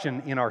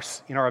question in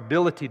our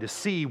ability to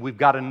see. We've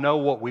got to know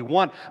what we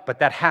want, but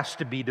that has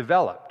to be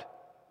developed.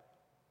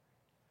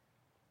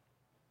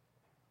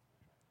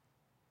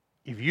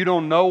 If you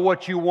don't know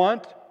what you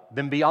want,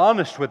 then be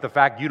honest with the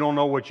fact you don't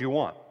know what you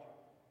want.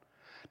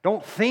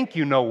 Don't think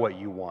you know what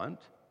you want.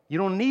 You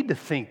don't need to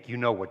think you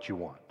know what you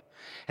want.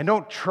 And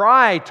don't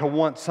try to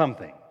want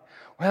something.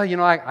 Well,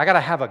 I got to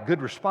have a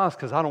good response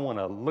because I don't want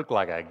to look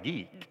like a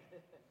geek.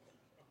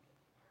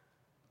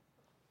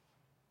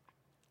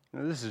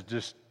 Now, this is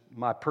just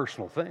my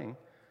personal thing.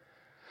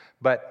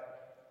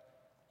 But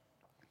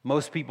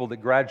most people that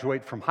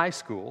graduate from high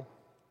school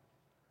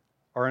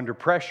are under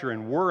pressure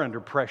and were under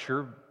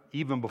pressure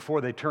even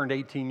before they turned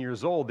 18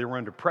 years old. They were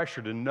under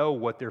pressure to know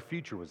what their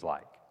future was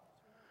like.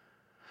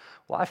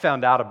 Well, I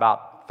found out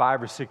about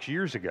 5 or 6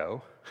 years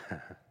ago.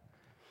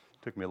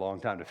 Took me a long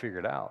time to figure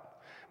it out.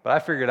 But I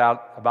figured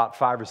out about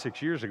 5 or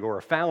 6 years ago,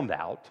 or found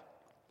out,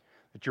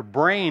 that your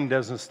brain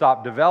doesn't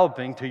stop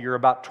developing till you're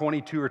about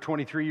 22 or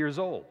 23 years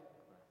old.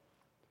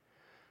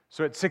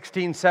 So at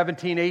 16,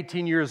 17,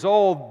 18 years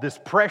old, this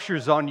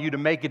pressure's on you to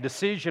make a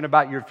decision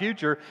about your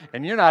future,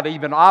 and you're not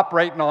even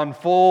operating on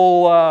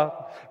full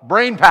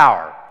brain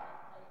power.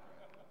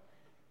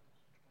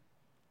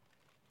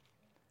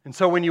 And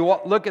so when you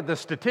look at the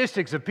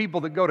statistics of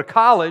people that go to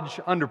college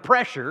under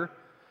pressure,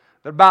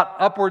 that about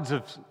upwards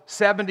of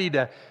 70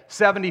 to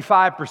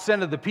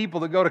 75% of the people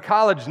that go to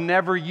college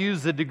never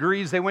use the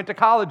degrees they went to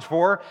college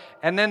for,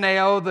 and then they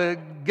owe the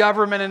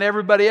government and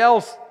everybody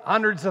else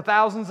hundreds of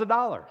thousands of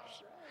dollars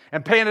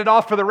and paying it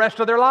off for the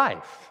rest of their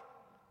life.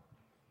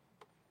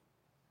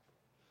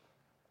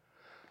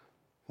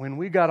 When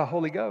we got a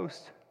Holy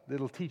Ghost,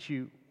 that'll teach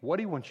you what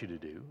He wants you to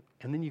do,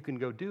 and then you can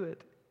go do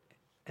it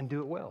and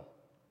do it well.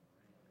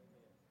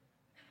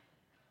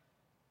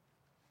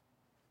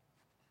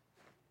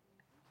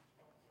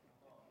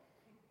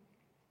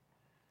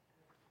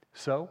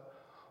 So,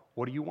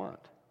 what do you want?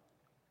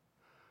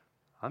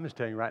 I'm just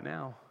telling you right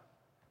now,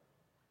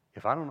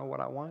 if I don't know what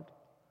I want,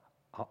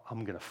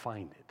 I'm going to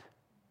find it.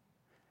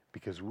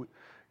 Because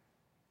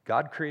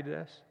God created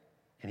us,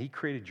 and He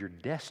created your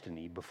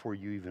destiny before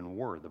you even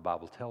were. The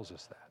Bible tells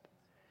us that.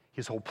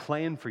 His whole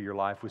plan for your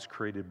life was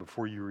created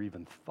before you were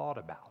even thought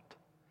about.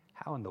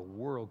 How in the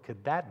world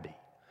could that be?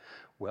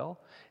 Well,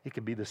 it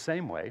could be the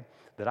same way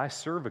that I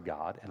serve a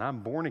God, and I'm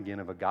born again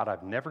of a God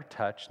I've never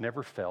touched,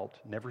 never felt,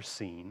 never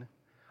seen.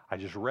 I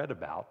just read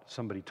about,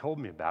 somebody told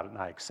me about it, and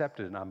I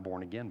accepted it, and I'm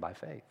born again by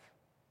faith,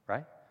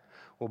 right?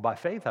 Well, by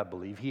faith, I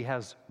believe He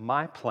has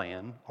my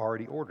plan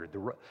already ordered.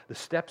 The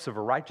steps of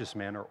a righteous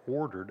man are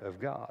ordered of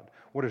God.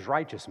 What does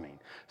righteous mean?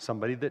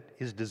 Somebody that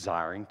is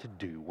desiring to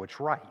do what's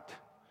right.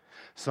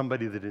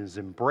 Somebody that has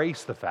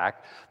embraced the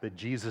fact that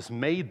Jesus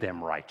made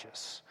them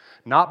righteous.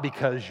 Not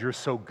because you're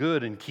so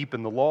good in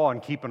keeping the law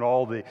and keeping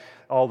all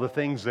the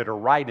things that are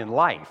right in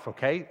life,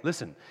 okay?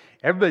 Listen,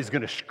 everybody's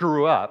going to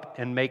screw up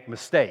and make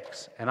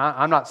mistakes. And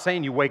I'm not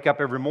saying you wake up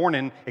every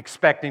morning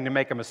expecting to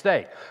make a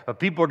mistake. But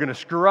people are going to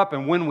screw up,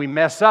 and when we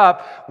mess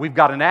up, we've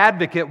got an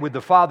advocate with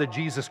the Father,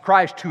 Jesus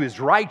Christ, who is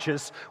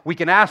righteous. We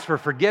can ask for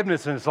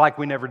forgiveness, and it's like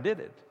we never did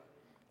it.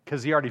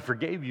 Because He already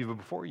forgave you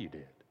before you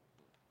did.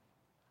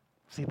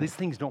 See, these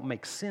things don't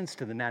make sense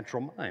to the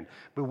natural mind,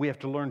 but we have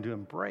to learn to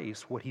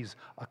embrace what He's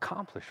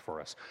accomplished for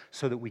us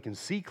so that we can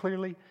see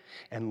clearly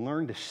and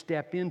learn to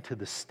step into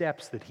the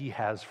steps that He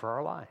has for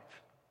our life.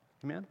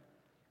 Amen?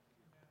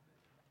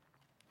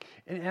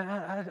 And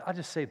I'll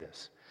just say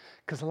this,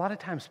 because a lot of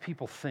times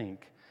people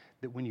think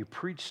that when you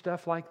preach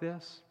stuff like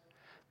this,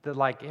 that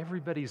like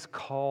everybody's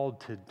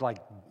called to like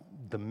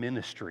the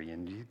ministry,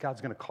 and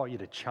God's going to call you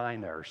to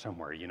China or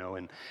somewhere, you know,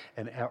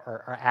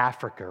 or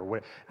Africa or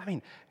what. I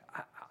mean,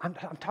 I'm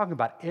talking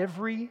about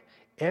everything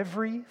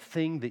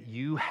that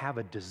you have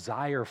a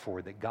desire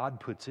for that God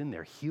puts in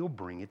there, He'll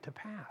bring it to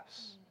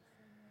pass.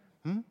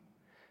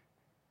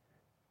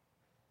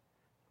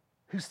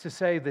 Who's to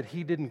say that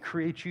He didn't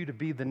create you to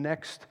be the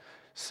next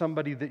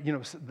somebody that, you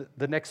know,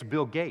 the next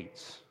Bill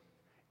Gates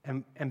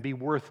and be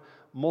worth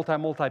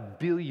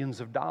multi-billions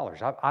of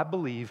dollars? I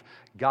believe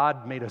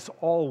God made us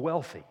all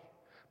wealthy.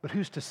 But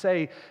who's to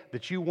say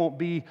that you won't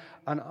be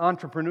an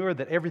entrepreneur,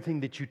 that everything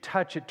that you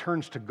touch, it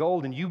turns to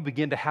gold, and you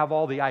begin to have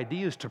all the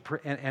ideas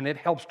and it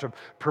helps to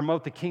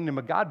promote the kingdom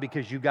of God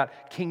because you've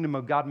got kingdom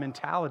of God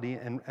mentality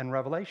and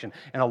revelation.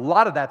 And a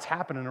lot of that's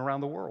happening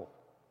around the world.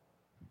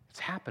 It's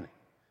happening.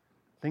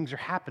 Things are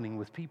happening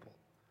with people.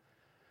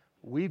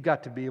 We've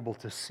got to be able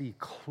to see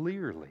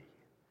clearly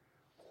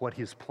what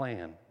His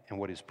plan and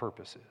what His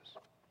purpose is.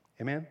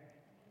 Amen?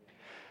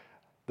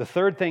 The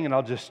third thing, and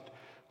I'll just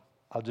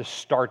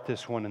start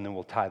this one and then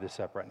we'll tie this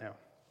up right now.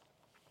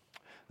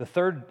 The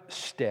third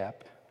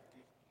step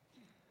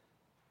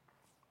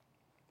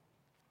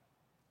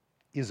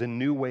is a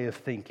new way of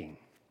thinking.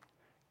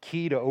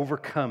 Key to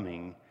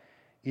overcoming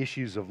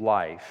issues of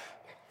life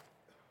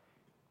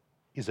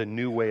is a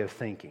new way of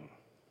thinking.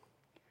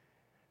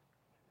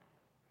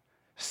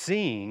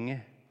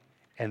 Seeing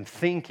and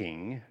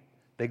thinking,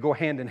 they go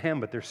hand in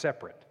hand, but they're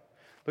separate.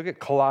 Look at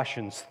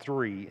Colossians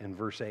 3 and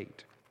verse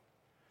 8.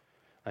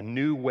 A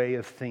new way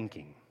of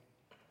thinking.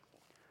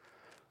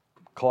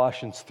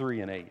 Colossians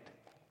 3 and 8.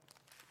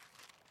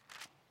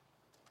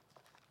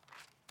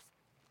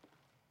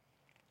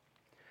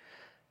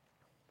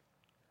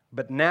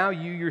 But now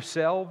you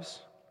yourselves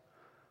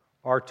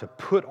are to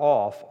put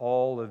off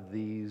all of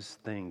these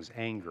things,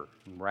 anger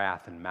and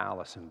wrath and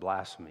malice and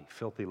blasphemy,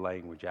 filthy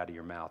language out of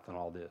your mouth and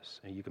all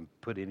this. And you can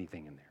put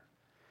anything in there.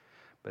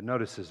 But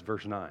notice this,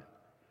 verse 9.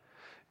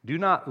 Do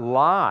not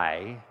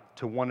lie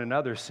to one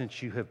another,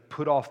 since you have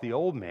put off the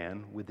old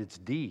man with its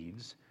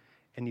deeds,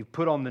 and you've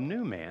put on the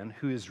new man,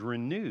 who is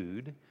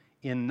renewed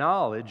in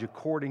knowledge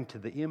according to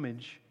the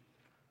image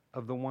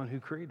of the one who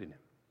created him.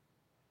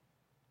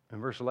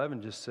 And verse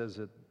 11 just says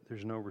that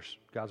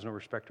God's no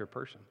respecter of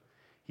person.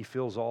 He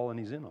fills all and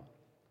He's in all.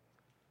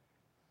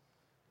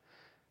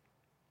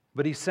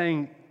 But He's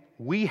saying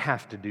we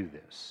have to do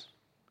this.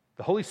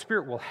 The Holy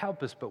Spirit will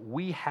help us, but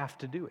we have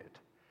to do it.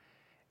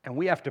 And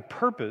we have to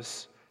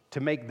purpose to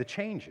make the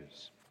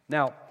changes.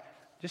 Now,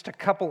 just a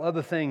couple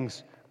other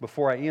things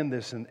before I end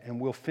this, and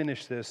we'll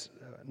finish this,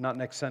 not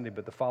next Sunday,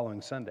 but the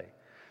following Sunday.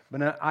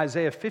 But in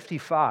Isaiah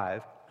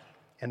 55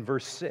 and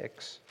verse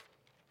 6,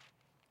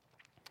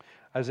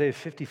 Isaiah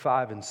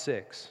 55 and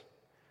 6,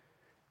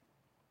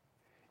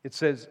 it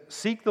says,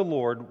 "Seek the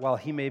Lord while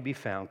He may be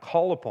found,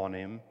 call upon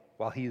Him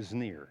while He is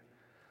near.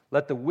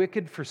 Let the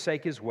wicked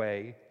forsake his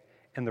way,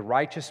 and the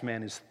righteous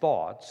man his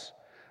thoughts.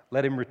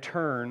 Let him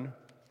return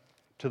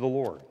to the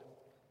Lord.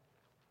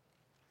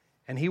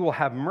 And He will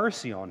have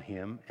mercy on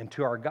him and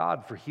to our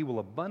God, for He will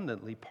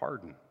abundantly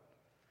pardon.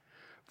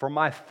 For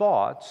my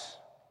thoughts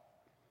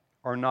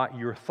are not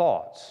your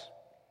thoughts,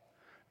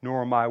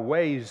 nor are my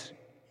ways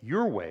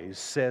your ways,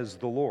 says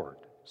the Lord.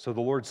 So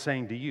the Lord's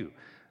saying to you,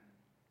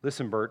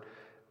 listen, Bert,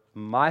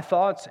 my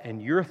thoughts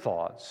and your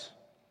thoughts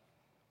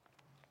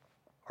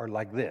are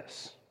like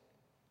this.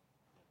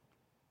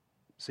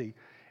 See,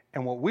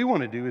 and what we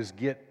want to do is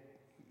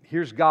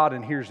here's God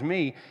and here's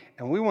me,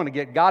 and we want to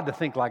get God to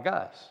think like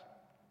us.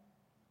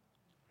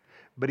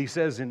 But he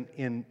says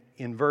in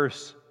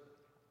verse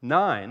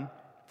 9,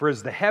 for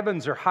as the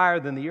heavens are higher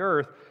than the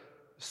earth,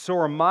 so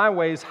are my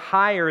ways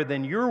higher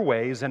than your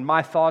ways, and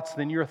my thoughts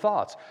than your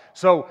thoughts.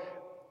 So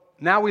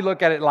now we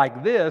look at it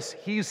like this: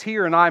 he's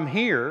here and I'm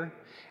here,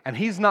 and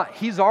he's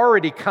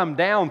already come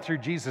down through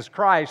Jesus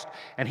Christ,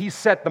 and he's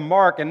set the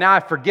mark, and now I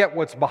forget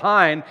what's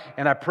behind,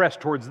 and I press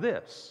towards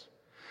this.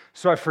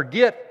 So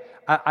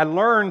I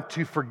learn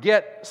to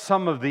forget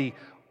some of the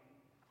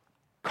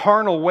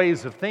carnal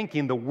ways of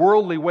thinking, the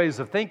worldly ways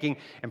of thinking,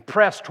 and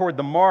press toward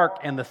the mark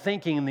and the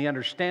thinking and the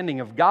understanding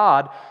of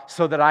God,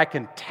 so that I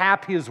can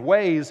tap His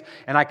ways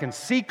and I can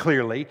see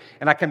clearly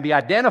and I can be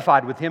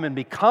identified with Him and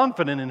be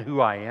confident in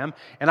who I am,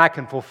 and I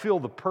can fulfill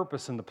the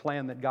purpose and the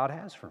plan that God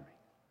has for me,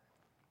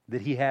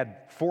 that He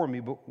had for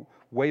me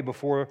way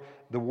before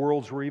the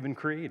worlds were even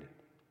created.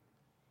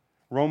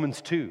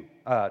 Romans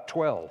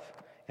 12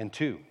 and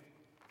 2.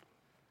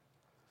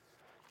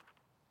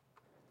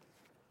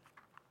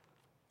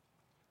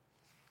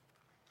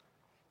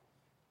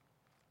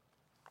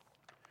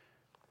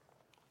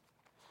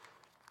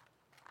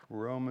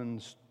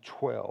 Romans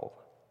 12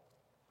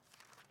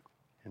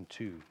 and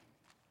 2.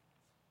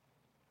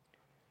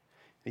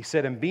 He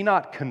said, and be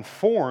not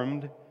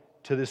conformed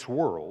to this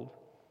world,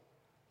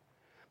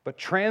 but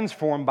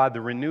transformed by the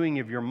renewing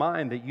of your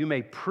mind, that you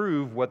may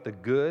prove what the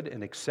good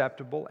and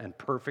acceptable and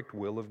perfect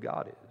will of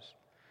God is.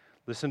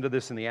 Listen to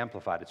this in the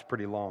Amplified. It's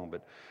pretty long,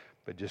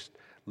 but just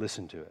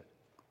listen to it.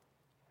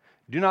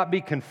 Do not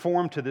be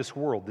conformed to this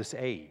world, this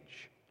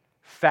age,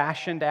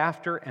 fashioned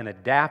after and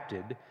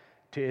adapted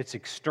to its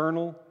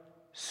external,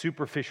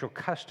 superficial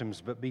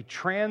customs, but be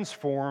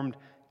transformed,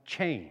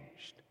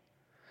 changed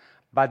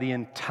by the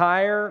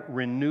entire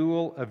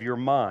renewal of your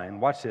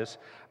mind. Watch this.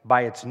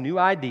 By its new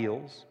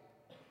ideals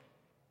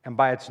and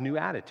by its new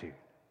attitude,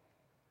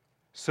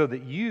 so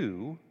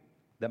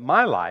that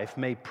my life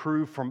may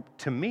prove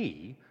to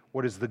me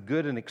what is the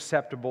good and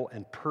acceptable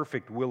and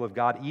perfect will of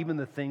God, even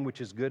the thing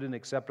which is good and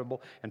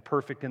acceptable and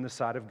perfect in the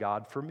sight of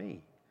God for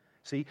me.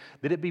 See,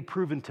 that it be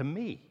proven to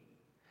me.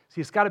 See,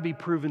 it's got to be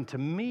proven to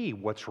me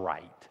what's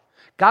right.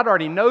 God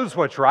already knows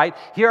what's right.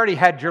 He already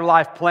had your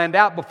life planned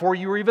out before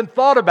you were even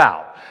thought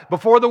about.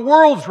 Before the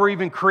worlds were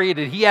even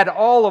created, He had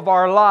all of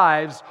our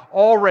lives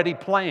already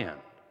planned.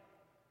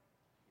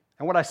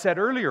 And what I said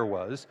earlier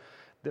was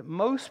that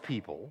most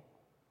people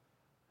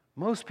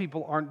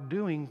aren't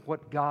doing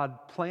what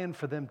God planned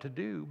for them to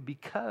do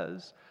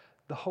because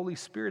the Holy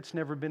Spirit's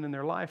never been in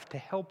their life to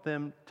help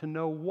them to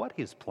know what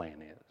His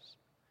plan is.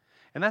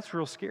 And that's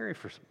real scary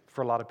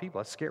for a lot of people.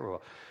 That's scary.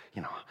 Well,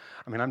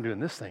 I'm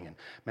doing this thing, and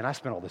man, I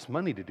spent all this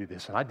money to do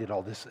this, and I did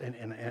all this,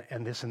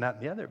 and this and that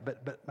and the other.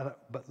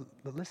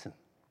 But listen,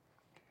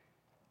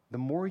 the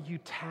more you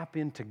tap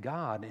into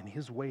God and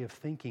His way of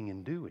thinking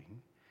and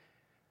doing,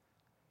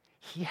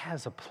 He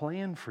has a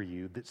plan for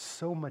you that's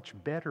so much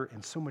better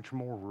and so much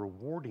more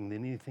rewarding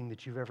than anything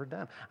that you've ever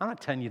done. I'm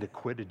not telling you to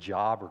quit a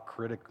job or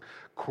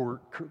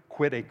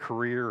quit a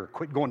career or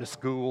quit going to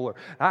school, or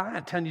I'm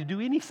not telling you to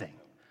do anything.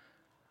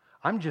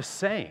 I'm just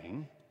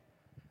saying,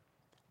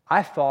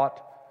 I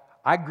thought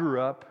I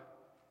grew up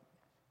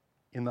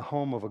in the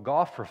home of a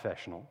golf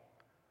professional,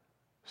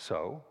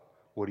 so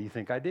what do you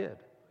think I did?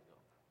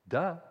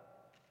 Duh.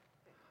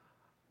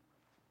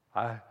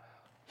 I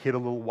hit a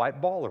little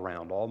white ball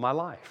around all my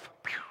life.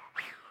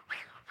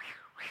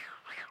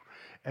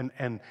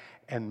 And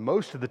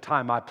most of the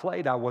time I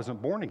played, I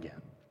wasn't born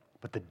again.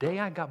 But the day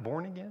I got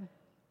born again,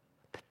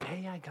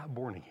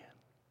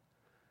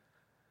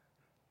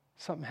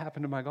 something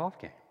happened to my golf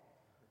game.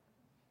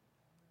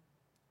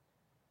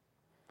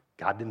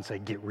 God didn't say,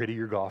 get rid of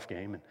your golf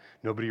game. And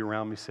nobody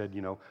around me said,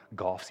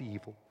 golf's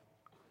evil.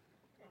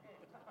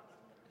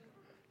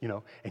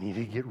 And you need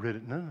to get rid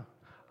of it. No.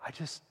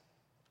 It's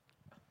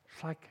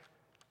like,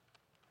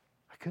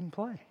 I couldn't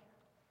play.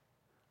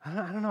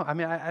 I don't know.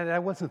 I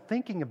wasn't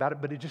thinking about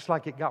it, but it just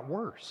like it got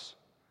worse.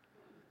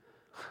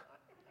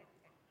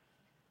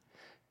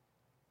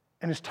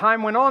 And as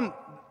time went on,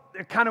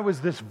 there kind of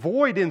was this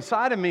void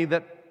inside of me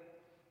that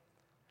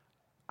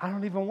I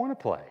don't even want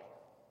to play.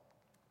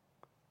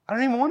 I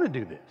don't even want to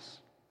do this.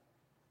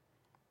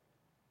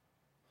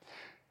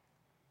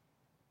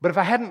 But if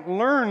I hadn't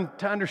learned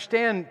to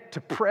understand,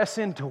 to press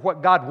into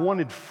what God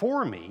wanted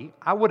for me,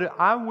 I would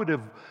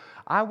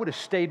have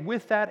stayed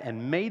with that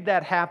and made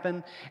that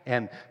happen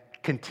and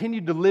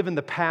continued to live in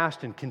the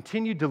past and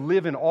continued to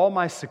live in all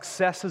my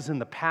successes in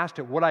the past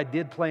at what I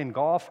did playing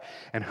golf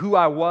and who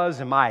I was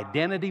and my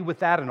identity with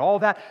that and all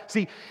that.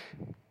 See,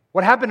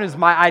 what happened is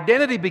my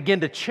identity began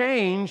to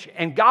change,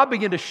 and God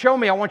began to show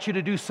me, I want you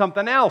to do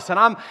something else.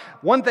 And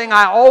one thing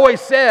I always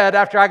said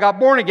after I got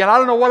born again, I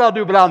don't know what I'll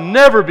do, but I'll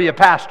never be a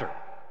pastor.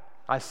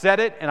 I said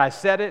it, and I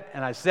said it,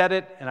 and I said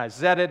it, and I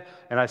said it,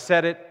 and I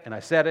said it, and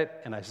I said it,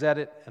 and I said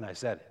it, and I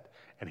said it.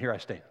 And here I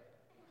stand.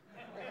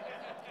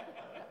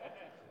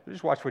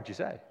 Just watch what you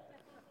say.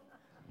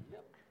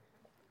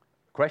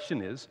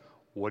 Question is,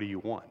 what do you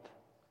want?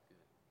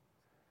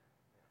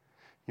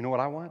 You know what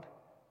I want?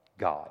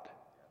 God.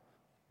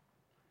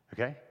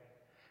 Okay?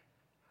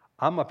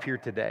 I'm up here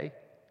today,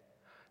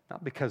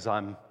 not because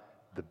I'm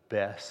the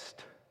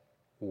best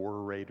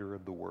orator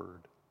of the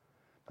word,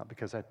 not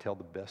because I tell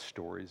the best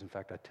stories. In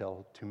fact, I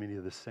tell too many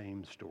of the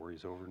same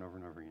stories over and over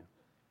and over again.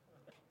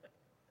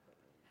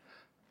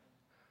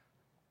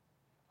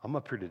 I'm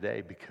up here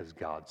today because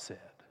God said.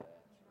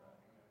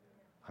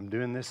 I'm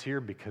doing this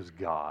here because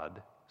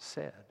God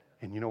said.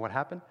 And you know what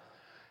happened?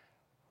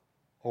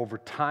 Over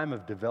time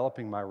of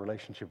developing my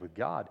relationship with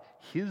God,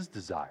 His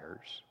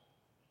desires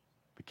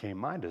became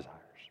my desires.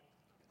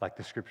 Like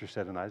the scripture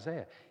said in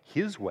Isaiah,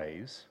 His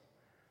ways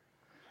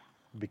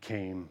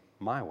became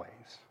my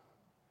ways.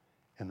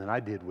 And then I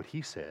did what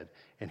He said.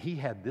 And He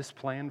had this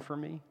plan for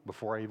me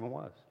before I even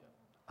was.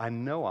 I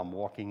know I'm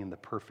walking in the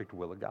perfect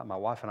will of God. My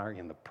wife and I are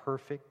in the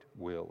perfect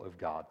will of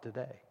God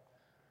today.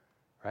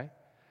 Right?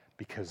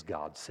 Because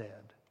God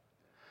said.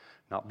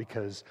 Not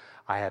because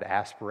I had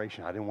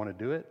aspiration. I didn't want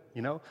to do it.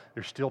 You know,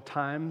 there's still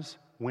times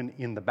when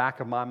in the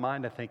back of my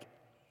mind I think,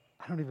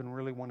 I don't even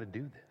really want to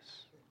do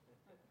this.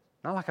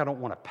 Not like I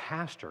don't want to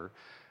pastor,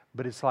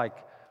 but it's like,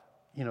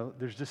 you know,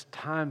 there's just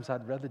times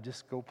I'd rather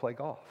just go play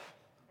golf.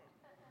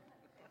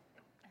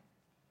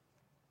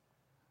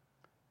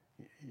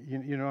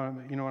 You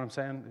know what I'm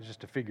saying? It's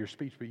just a figure of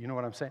speech, but you know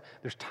what I'm saying?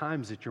 There's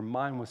times that your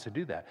mind wants to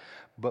do that.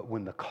 But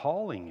when the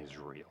calling is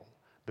real,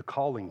 the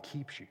calling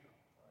keeps you.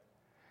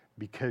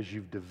 Because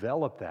you've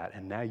developed that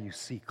and now you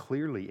see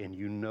clearly and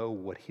you know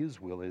what His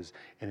will is.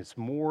 And it's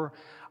more,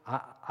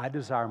 I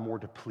desire more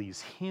to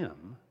please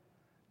Him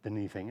than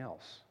anything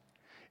else.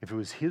 If it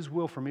was His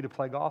will for me to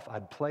play golf,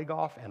 I'd play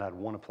golf and I'd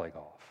want to play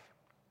golf.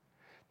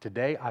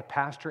 Today I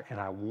pastor and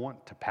I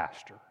want to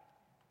pastor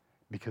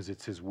because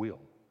it's His will.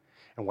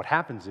 And what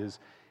happens is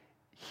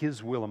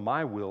His will and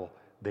my will,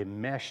 they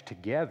mesh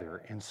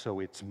together, and so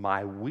it's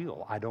my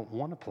will. I don't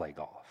want to play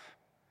golf.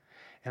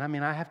 And I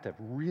mean, I have to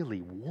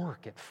really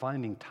work at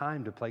finding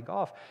time to play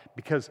golf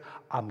because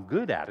I'm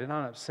good at it.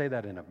 I don't say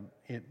that in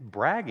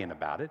bragging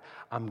about it.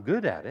 I'm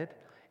good at it.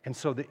 And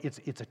so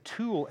it's a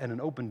tool and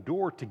an open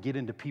door to get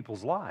into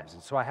people's lives.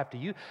 And so I have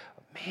to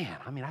I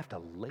have to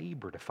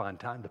labor to find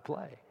time to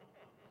play.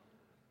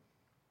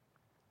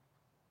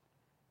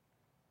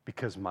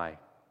 Because my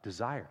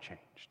desire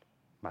changed.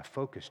 My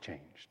focus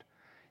changed.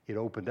 It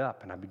opened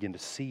up and I began to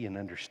see and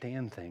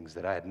understand things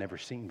that I had never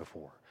seen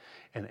before.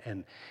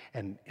 And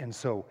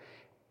so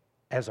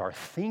as our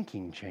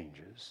thinking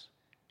changes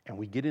and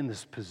we get in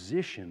this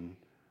position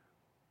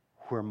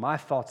where my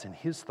thoughts and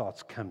His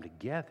thoughts come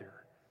together,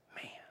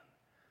 man,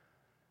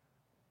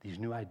 these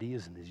new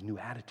ideas and this new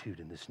attitude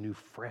and this new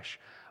fresh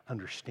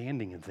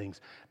understanding and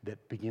things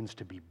that begins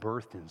to be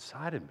birthed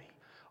inside of me,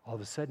 all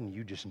of a sudden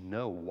you just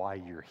know why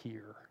you're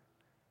here.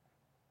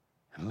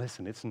 And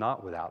listen, it's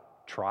not without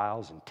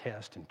trials and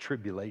tests and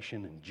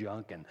tribulation and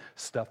junk and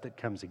stuff that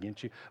comes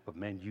against you. But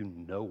man, you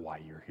know why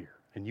you're here.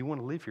 And you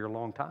want to live here a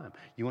long time.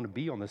 You want to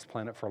be on this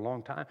planet for a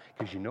long time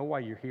because you know why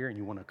you're here and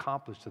you want to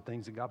accomplish the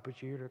things that God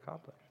put you here to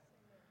accomplish.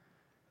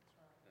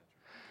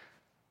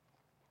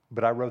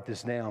 But I wrote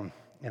this down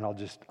and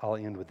I'll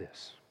end with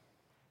this.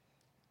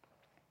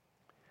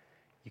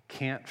 You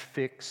can't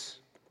fix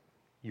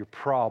your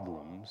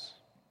problems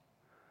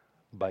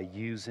by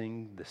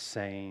using the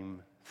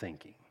same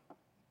thinking.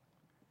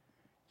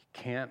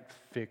 Can't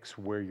fix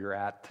where you're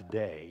at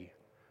today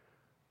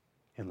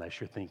unless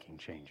your thinking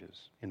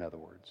changes. In other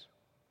words,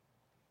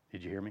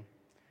 did you hear me?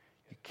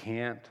 You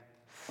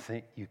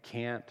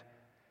can't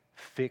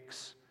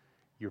fix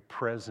your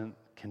present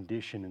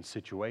condition and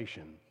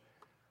situation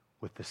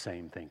with the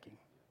same thinking.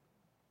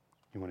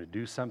 You want to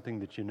do something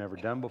that you've never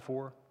done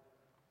before?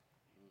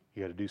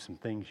 You got to do some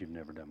things you've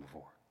never done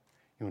before.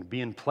 You want to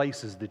be in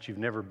places that you've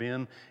never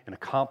been and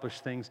accomplish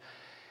things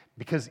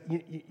because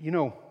you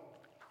know.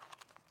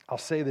 I'll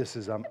say this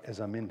as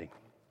I'm ending,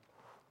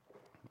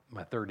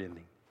 my third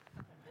ending.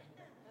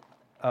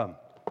 I'll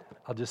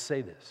just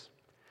say this.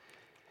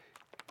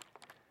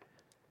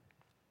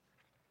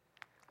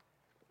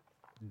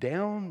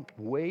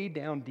 Way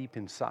down deep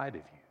inside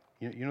of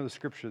you, you know the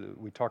scripture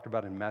that we talked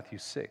about in Matthew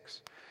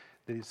 6,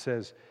 that it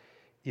says,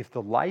 if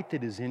the light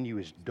that is in you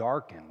is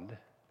darkened,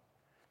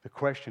 the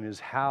question is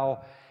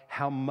how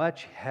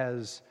much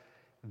has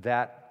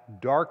that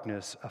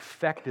darkness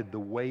affected the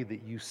way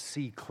that you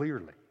see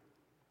clearly?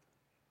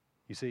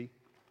 You see?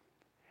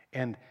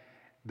 And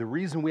the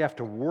reason we have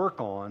to work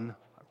on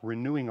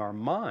renewing our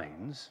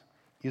minds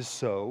is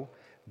so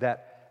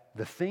that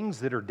the things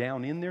that are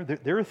down in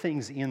there are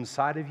things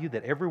inside of you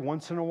that every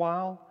once in a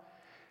while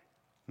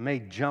may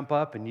jump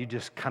up and you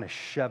just kind of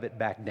shove it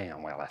back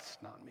down. Well, that's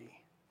not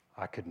me.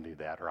 I couldn't do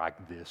that, or I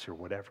this, or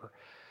whatever.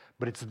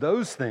 But it's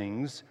those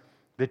things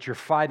that you're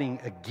fighting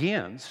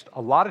against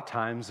a lot of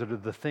times that are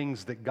the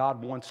things that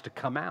God wants to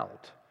come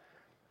out.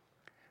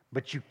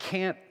 But you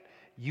can't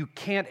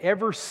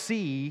ever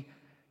see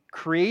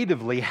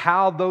creatively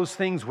how those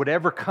things would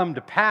ever come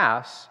to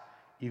pass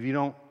if you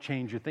don't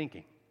change your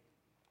thinking.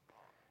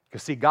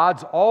 Because see,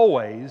 God's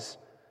always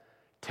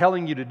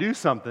telling you to do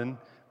something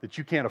that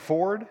you can't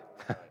afford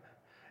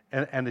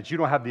and that you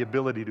don't have the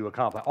ability to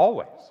accomplish.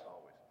 Always.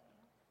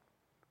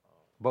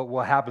 But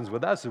what happens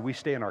with us is we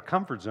stay in our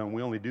comfort zone.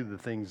 We only do the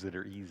things that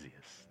are easiest.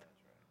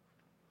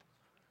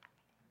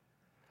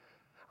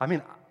 I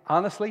mean,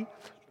 honestly,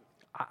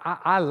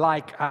 I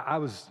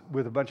was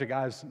with a bunch of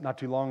guys not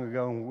too long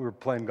ago, and we were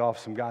playing golf,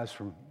 some guys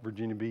from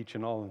Virginia Beach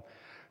and all,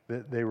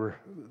 and they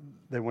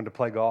wanted to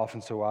play golf,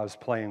 and so I was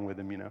playing with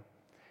them,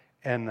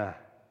 And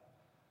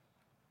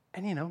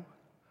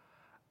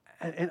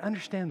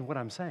understand what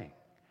I'm saying.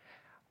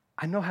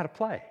 I know how to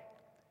play,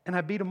 and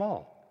I beat them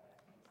all,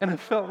 and it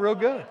felt real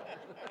good.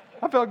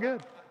 I felt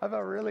good. I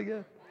felt really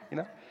good,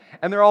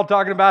 And they're all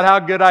talking about how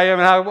good I am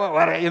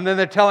and then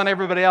they're telling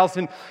everybody else,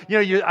 and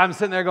I'm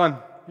sitting there going,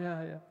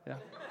 yeah.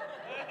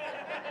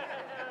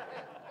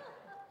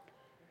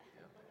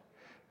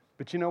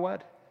 But you know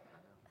what?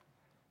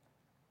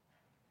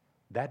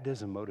 That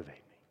doesn't motivate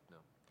me. No.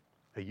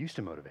 It used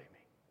to motivate me.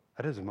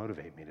 That doesn't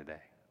motivate me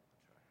today.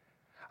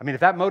 I mean,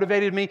 if that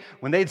motivated me,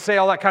 when they'd say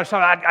all that kind of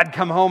stuff, I'd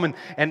come home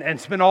and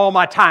spend all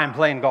my time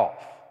playing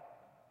golf.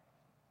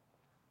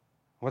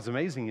 What's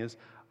amazing is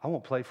I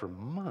won't play for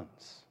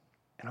months,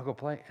 and I'll go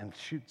play and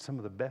shoot some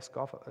of the best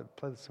golf,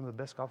 play some of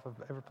the best golf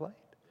I've ever played.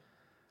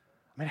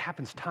 I mean, it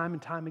happens time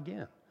and time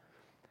again.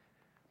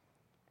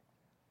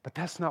 But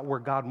that's not where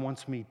God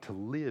wants me to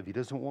live. He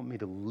doesn't want me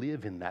to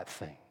live in that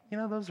thing.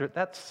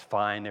 That's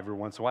fine every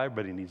once in a while.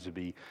 Everybody needs to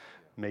be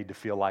made to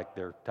feel like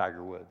they're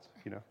Tiger Woods,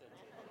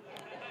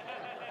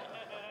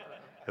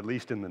 At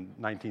least in the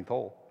 19th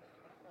hole.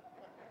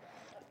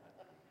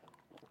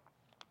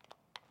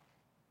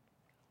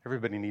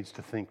 Everybody needs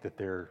to think that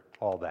they're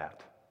all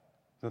that.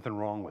 There's nothing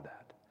wrong with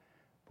that.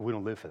 But we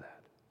don't live for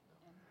that.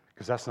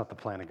 Because that's not the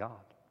plan of God.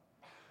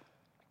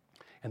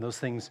 And those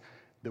things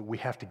that we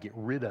have to get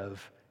rid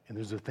of, and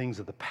those are things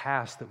of the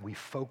past that we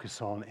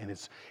focus on, and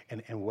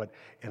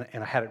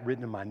I had it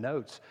written in my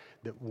notes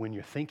that when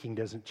your thinking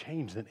doesn't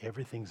change, then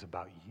everything's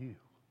about you.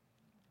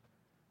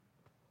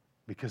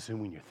 Because then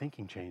when your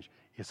thinking changes,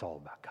 it's all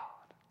about God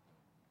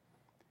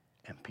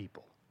and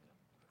people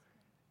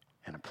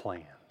and a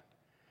plan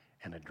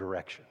and a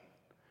direction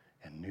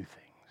and new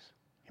things.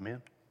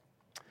 Amen?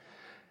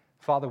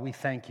 Father, we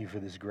thank you for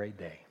this great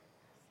day.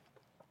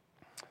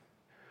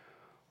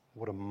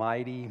 What a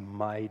mighty,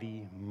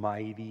 mighty,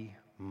 mighty,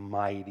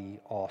 mighty,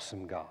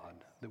 awesome God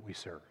that we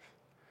serve.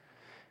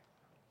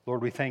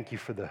 Lord, we thank you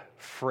for the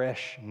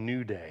fresh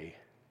new day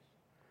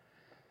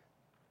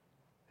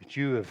that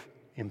you have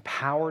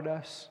empowered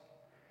us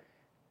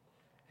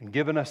and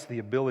given us the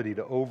ability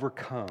to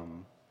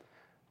overcome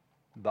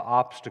the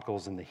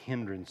obstacles and the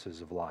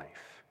hindrances of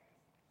life.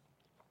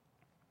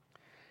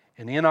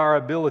 And in our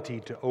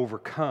ability to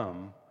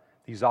overcome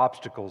these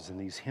obstacles and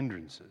these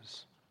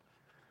hindrances,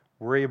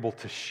 we're able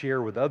to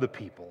share with other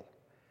people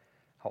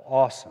how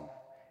awesome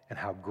and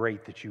how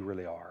great that you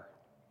really are.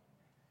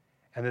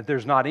 And that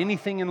there's not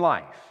anything in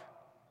life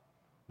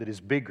that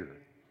is bigger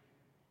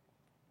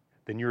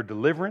than your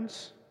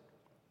deliverance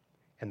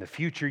and the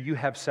future you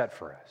have set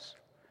for us.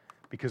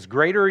 Because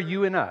greater are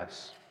you in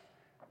us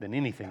than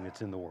anything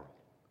that's in the world.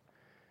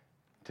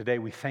 Today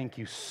we thank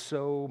you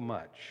so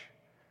much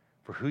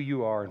for who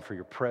you are and for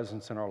your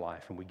presence in our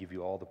life, and we give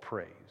you all the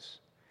praise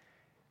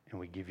and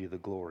we give you the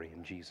glory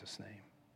in Jesus' name.